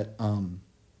how that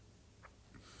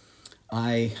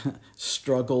I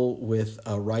struggle with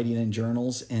writing in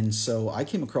journals. And so I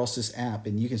came across this app,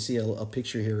 and you can see a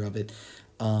picture here of it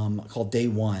called Day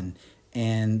One.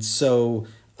 And so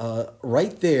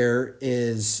right there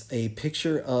is a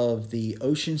picture of the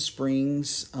Ocean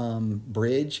Springs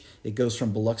bridge. It goes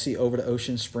from Biloxi over to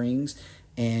Ocean Springs.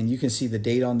 And you can see the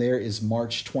date on there is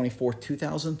March 24th,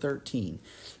 2013.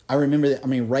 I remember that. I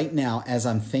mean, right now, as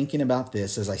I'm thinking about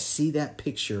this, as I see that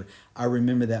picture, I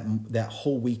remember that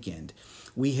whole weekend.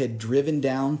 We had driven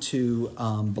down to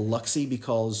Biloxi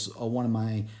because one of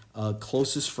my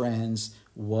closest friends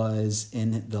was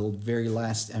in the very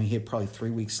last, he had probably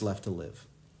 3 weeks left to live.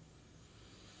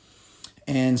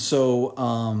 And so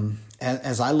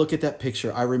as I look at that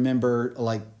picture, I remember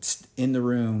in the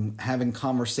room having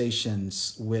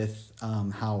conversations with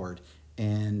Howard.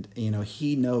 And,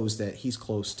 he knows that he's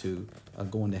close to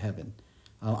going to heaven.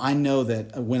 I know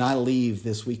that when I leave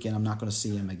this weekend, I'm not going to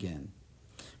see him again.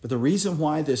 But the reason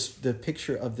why the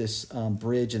picture of this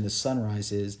bridge and the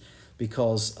sunrise is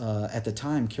because at the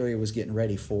time, Carrie was getting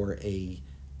ready for a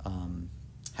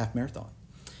half marathon.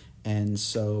 And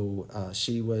so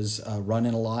she was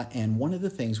running a lot. And one of the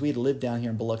things, we had lived down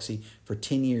here in Biloxi for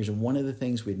 10 years, and one of the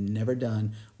things we'd never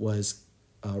done was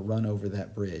run over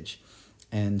that bridge.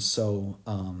 And so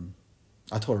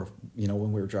I told her,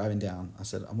 when we were driving down, I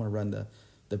said, I'm going to run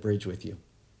the bridge with you.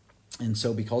 And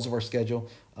so because of our schedule,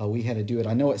 we had to do it.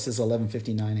 I know it says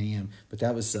 11:59 a.m., but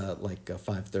that was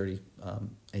 5:30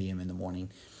 a.m. in the morning.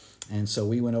 And so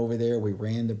we went over there. We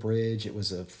ran the bridge. It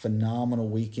was a phenomenal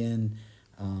weekend.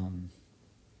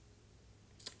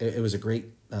 It was a great,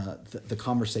 the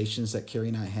conversations that Carrie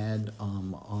and I had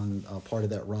on part of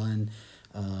that run,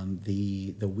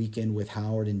 the weekend with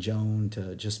Howard and Joan,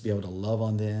 to just be able to love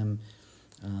on them.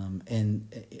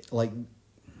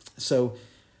 So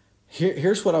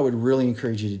here's what I would really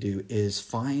encourage you to do is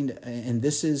find, and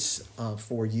this is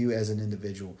for you as an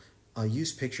individual,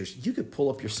 use pictures. You could pull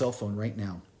up your cell phone right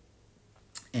now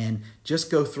and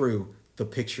just go through the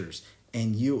pictures,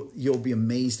 and you'll be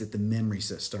amazed at the memories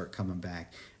that start coming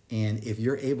back. And if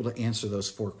you're able to answer those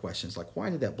 4 questions, like why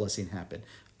did that blessing happen?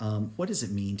 What does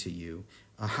it mean to you?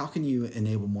 How can you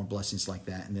enable more blessings like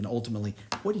that? And then ultimately,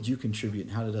 what did you contribute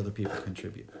and how did other people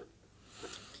contribute?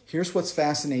 Here's what's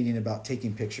fascinating about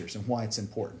taking pictures and why it's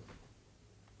important.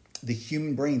 The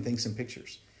human brain thinks in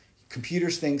pictures.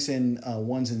 Computers thinks in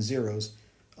ones and zeros,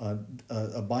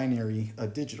 a binary, a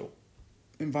digital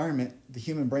environment. The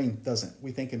human brain doesn't.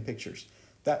 We think in pictures.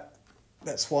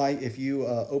 That's why if you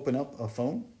open up a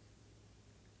phone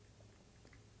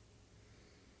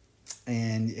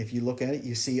and if you look at it,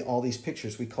 you see all these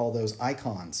pictures. We call those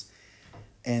icons.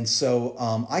 And so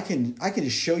I can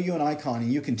just show you an icon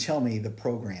and you can tell me the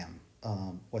program,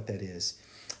 what that is.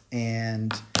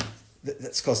 And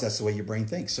that's because that's the way your brain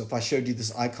thinks. So if I showed you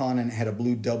this icon and it had a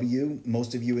blue W,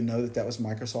 most of you would know that was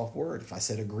Microsoft Word. If I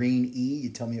said a green E,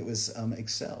 you'd tell me it was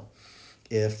Excel.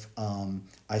 If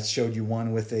I showed you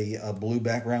one with a blue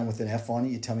background with an F on it,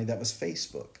 you'd tell me that was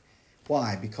Facebook.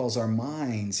 Why? Because our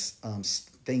minds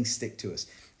things stick to us.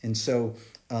 And so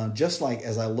just like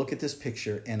as I look at this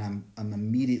picture and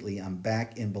I'm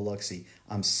back in Biloxi,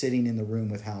 I'm sitting in the room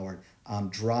with Howard, I'm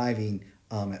driving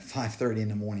at 5:30 in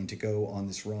the morning to go on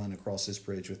this run across this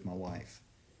bridge with my wife.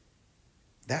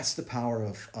 That's the power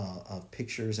of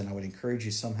pictures, and I would encourage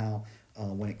you somehow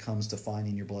when it comes to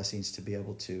finding your blessings to be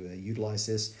able to utilize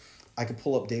this. I could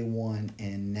pull up day one,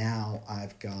 and now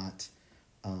I've got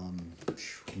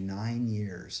 9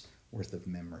 years worth of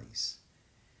memories.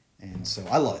 And so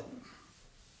I love it.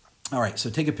 All right, so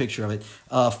take a picture of it.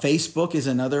 Facebook is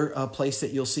another place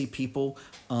that you'll see people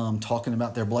talking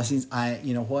about their blessings.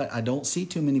 You know what? I don't see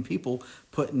too many people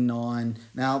putting on.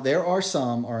 Now, there are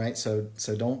some, all right, so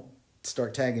don't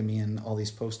start tagging me in all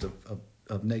these posts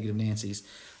of negative Nancy's.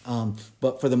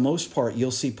 But for the most part,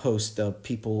 you'll see posts of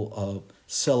people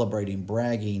celebrating,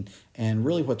 bragging, and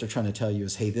really what they're trying to tell you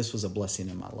is, hey, this was a blessing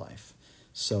in my life.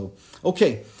 So,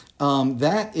 okay,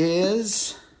 that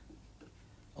is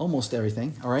almost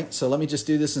everything. All right, so let me just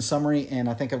do this in summary, and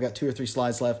I think I've got 2 or 3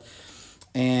 slides left.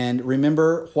 And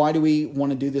remember, why do we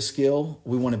want to do this skill?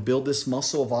 We want to build this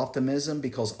muscle of optimism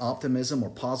because optimism or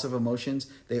positive emotions,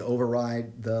 they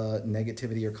override the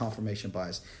negativity or confirmation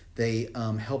bias. They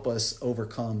help us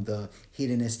overcome the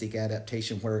hedonistic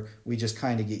adaptation where we just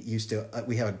kind of get used to it.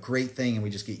 We have a great thing and we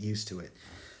just get used to it.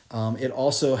 It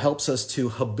also helps us to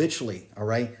habitually, all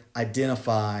right,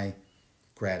 identify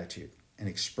gratitude and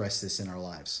express this in our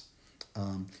lives.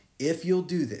 If you'll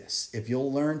do this, if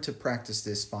you'll learn to practice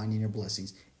this, finding your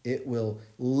blessings, it will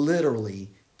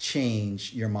literally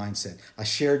change your mindset. I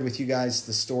shared with you guys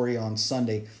the story on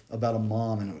Sunday about a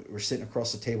mom, and we're sitting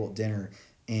across the table at dinner,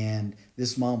 and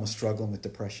this mom was struggling with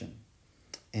depression.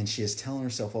 And she is telling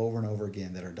herself over and over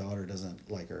again that her daughter doesn't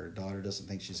like her. Her daughter doesn't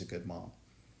think she's a good mom.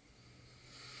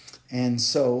 And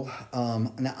so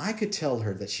now I could tell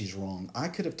her that she's wrong. I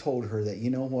could have told her that, you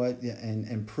know what,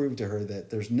 and prove to her that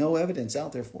there's no evidence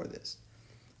out there for this.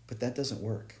 But that doesn't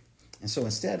work. And so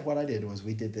instead what I did was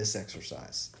we did this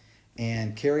exercise.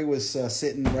 And Carrie was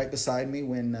sitting right beside me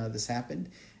when this happened.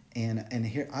 And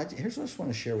here's what I just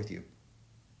want to share with you.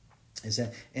 Is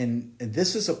that, and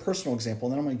this is a personal example,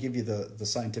 and then I'm going to give you the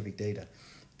scientific data.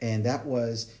 And that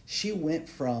was, she went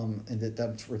from, and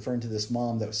that's referring to this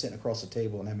mom that was sitting across the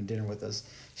table and having dinner with us.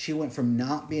 She went from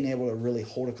not being able to really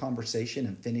hold a conversation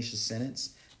and finish a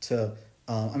sentence to,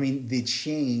 the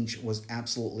change was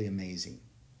absolutely amazing.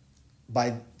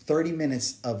 By 30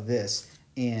 minutes of this,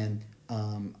 and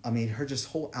her just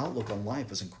whole outlook on life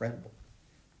was incredible.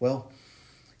 Well,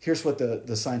 here's what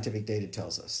the scientific data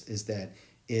tells us, is that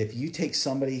if you take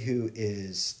somebody who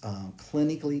is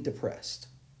clinically depressed,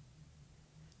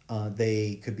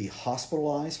 they could be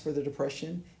hospitalized for the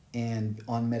depression and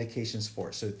on medications for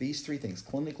it. So these 3 things,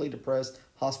 clinically depressed,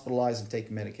 hospitalized, and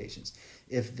taking medications.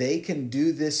 If they can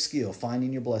do this skill,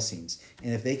 finding your blessings,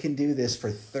 and if they can do this for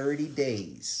 30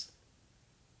 days,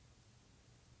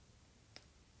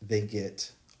 they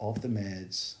get off the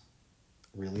meds,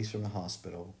 released from the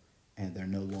hospital, and they're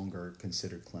no longer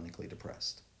considered clinically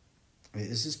depressed.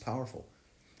 This is powerful.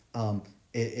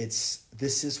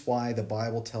 This is why the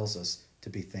Bible tells us to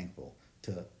be thankful,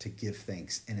 to give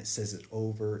thanks. And it says it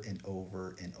over and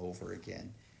over and over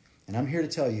again. And I'm here to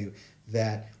tell you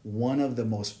that one of the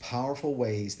most powerful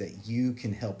ways that you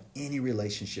can help any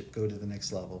relationship go to the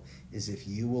next level is if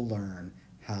you will learn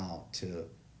how to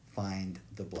find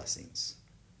the blessings.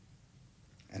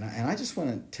 And I just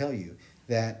want to tell you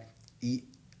that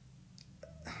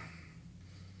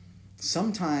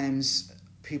sometimes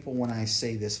people, when I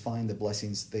say this, find the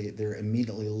blessings, they're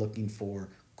immediately looking for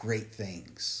great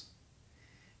things.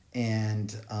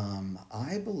 And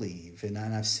I believe, and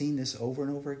I've seen this over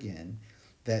and over again,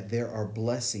 that there are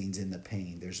blessings in the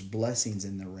pain. There's blessings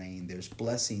in the rain. There's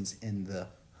blessings in the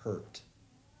hurt.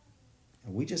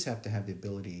 And we just have to have the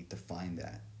ability to find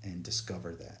that and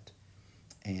discover that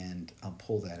and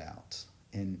pull that out.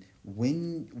 And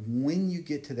when you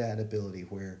get to that ability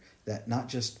where that not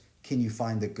just can you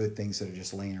find the good things that are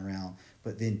just laying around,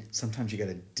 but then sometimes you got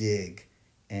to dig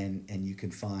and you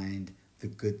can find the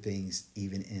good things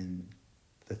even in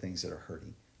the things that are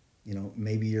hurting. You know,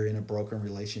 maybe you're in a broken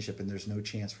relationship and there's no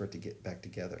chance for it to get back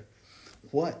together.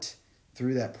 What,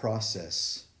 through that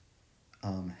process,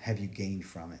 have you gained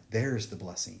from it? There's the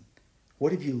blessing.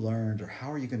 What have you learned, or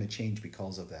how are you going to change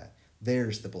because of that?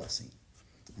 There's the blessing.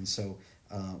 And so,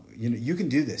 you can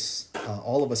do this.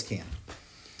 All of us can.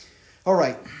 All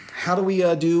right. How do we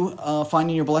do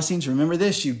finding your blessings? Remember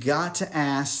this, you got to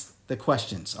ask the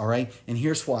questions, all right? And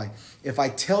here's why. If I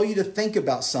tell you to think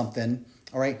about something,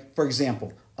 all right, for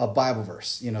example, a Bible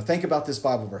verse, think about this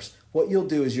Bible verse. What you'll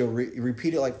do is you'll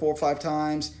repeat it like 4 or 5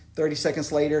 times, 30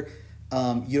 seconds later,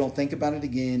 you don't think about it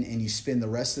again, and you spend the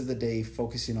rest of the day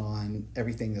focusing on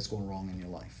everything that's going wrong in your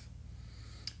life.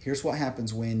 Here's what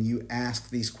happens when you ask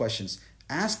these questions.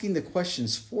 Asking the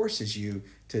questions forces you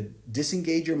to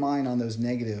disengage your mind on those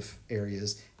negative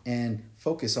areas and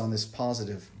focus on this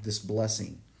positive, this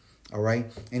blessing. All right?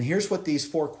 And here's what these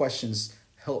 4 questions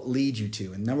help lead you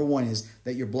to. And number 1 is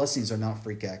that your blessings are not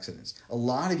freak accidents. A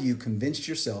lot of you convinced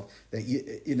yourself that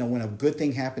you know when a good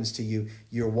thing happens to you,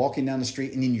 you're walking down the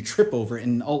street and then you trip over it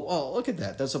and oh look at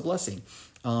that, that's a blessing.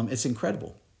 It's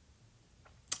incredible.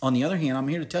 On the other hand, I'm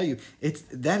here to tell you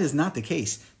that is not the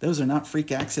case. Those are not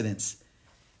freak accidents.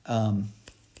 All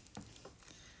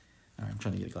right, I'm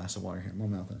trying to get a glass of water here. More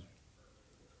mouth.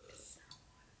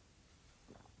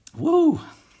 Woo!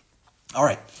 All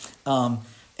right.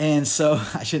 And so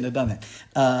I shouldn't have done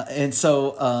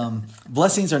that.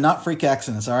 Blessings are not freak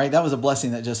accidents. All right. That was a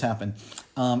blessing that just happened.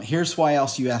 Here's why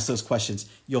else you ask those questions.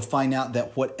 You'll find out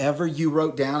that whatever you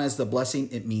wrote down as the blessing,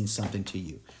 it means something to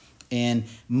you. And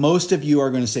most of you are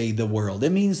going to say the world. It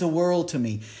means the world to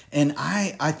me. And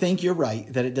I think you're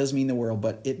right that it does mean the world,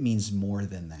 but it means more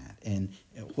than that. And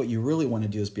what you really want to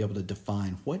do is be able to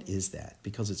define what is that,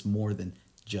 because it's more than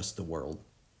just the world.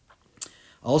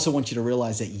 I also want you to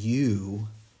realize that you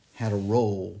had a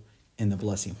role in the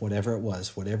blessing, whatever it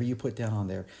was, whatever you put down on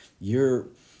there,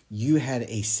 you had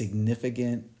a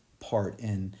significant part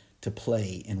to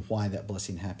play in why that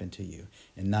blessing happened to you.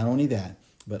 And not only that,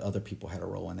 but other people had a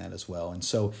role in that as well. And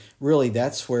so really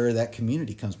that's where that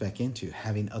community comes back into,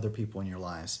 having other people in your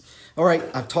lives. All right,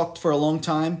 I've talked for a long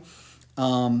time.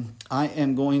 I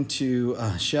am going to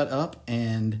shut up,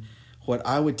 and what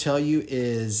I would tell you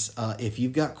is if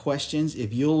you've got questions,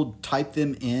 if you'll type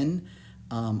them in,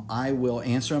 I will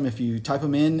answer them. If you type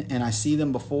them in and I see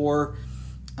them before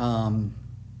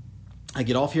I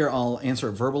get off here, I'll answer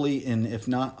it verbally. And if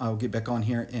not, I'll get back on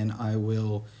here and I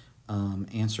will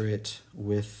answer it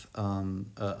with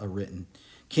a written.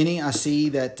 Kenny, I see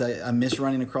that I missed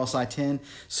running across I-10.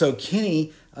 So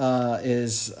Kenny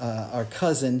is our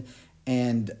cousin.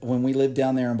 And when we lived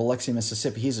down there in Biloxi,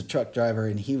 Mississippi, he's a truck driver,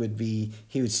 and he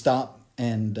would stop,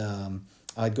 and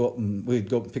we'd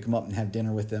go up and pick him up and have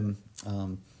dinner with him,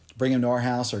 bring him to our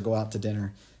house or go out to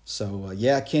dinner. So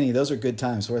yeah, Kenny, those are good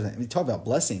times. Talk about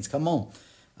blessings. Come on.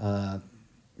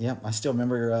 Yeah, I still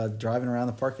remember driving around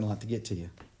the parking lot to get to you.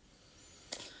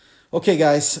 Okay,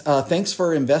 guys, thanks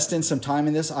for investing some time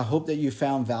in this. I hope that you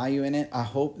found value in it. I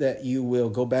hope that you will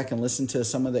go back and listen to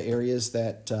some of the areas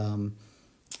that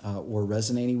were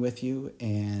resonating with you,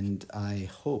 and I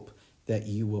hope that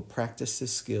you will practice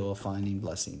this skill of finding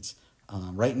blessings.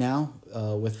 Right now,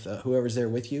 with whoever's there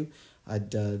with you,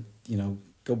 I'd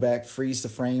go back, freeze the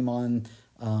frame on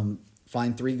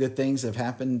find 3 good things that have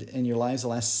happened in your lives the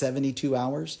last 72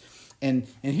 hours. And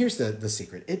here's the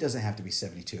secret. It doesn't have to be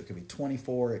 72. It could be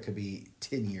 24. It could be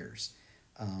 10 years.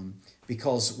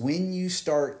 Because when you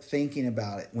start thinking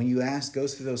about it, when you go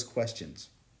through those questions,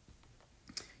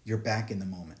 you're back in the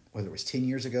moment. Whether it was 10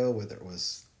 years ago, whether it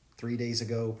was 3 days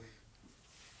ago,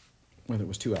 whether it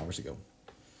was 2 hours ago.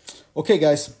 Okay,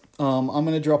 guys, I'm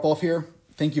going to drop off here.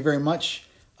 Thank you very much.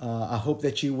 I hope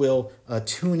that you will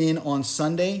tune in on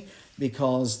Sunday,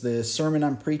 because the sermon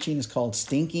I'm preaching is called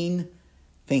Stinking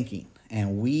Thinking.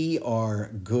 And we are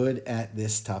good at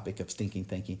this topic of stinking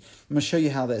thinking. I'm going to show you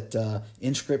how that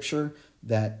in Scripture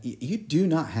that you do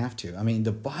not have to. I mean,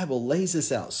 the Bible lays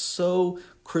this out so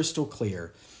crystal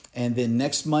clear. And then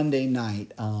next Monday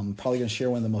night, I'm probably going to share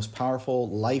one of the most powerful,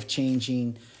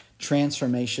 life-changing,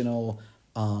 transformational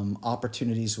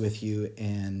opportunities with you.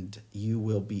 And you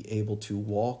will be able to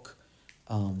walk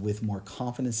with more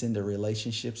confidence into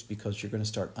relationships, because you're going to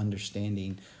start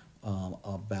understanding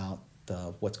about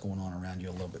what's going on around you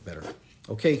a little bit better.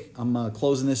 Okay, I'm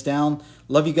closing this down.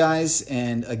 Love you guys.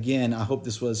 And again, I hope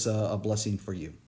this was a blessing for you.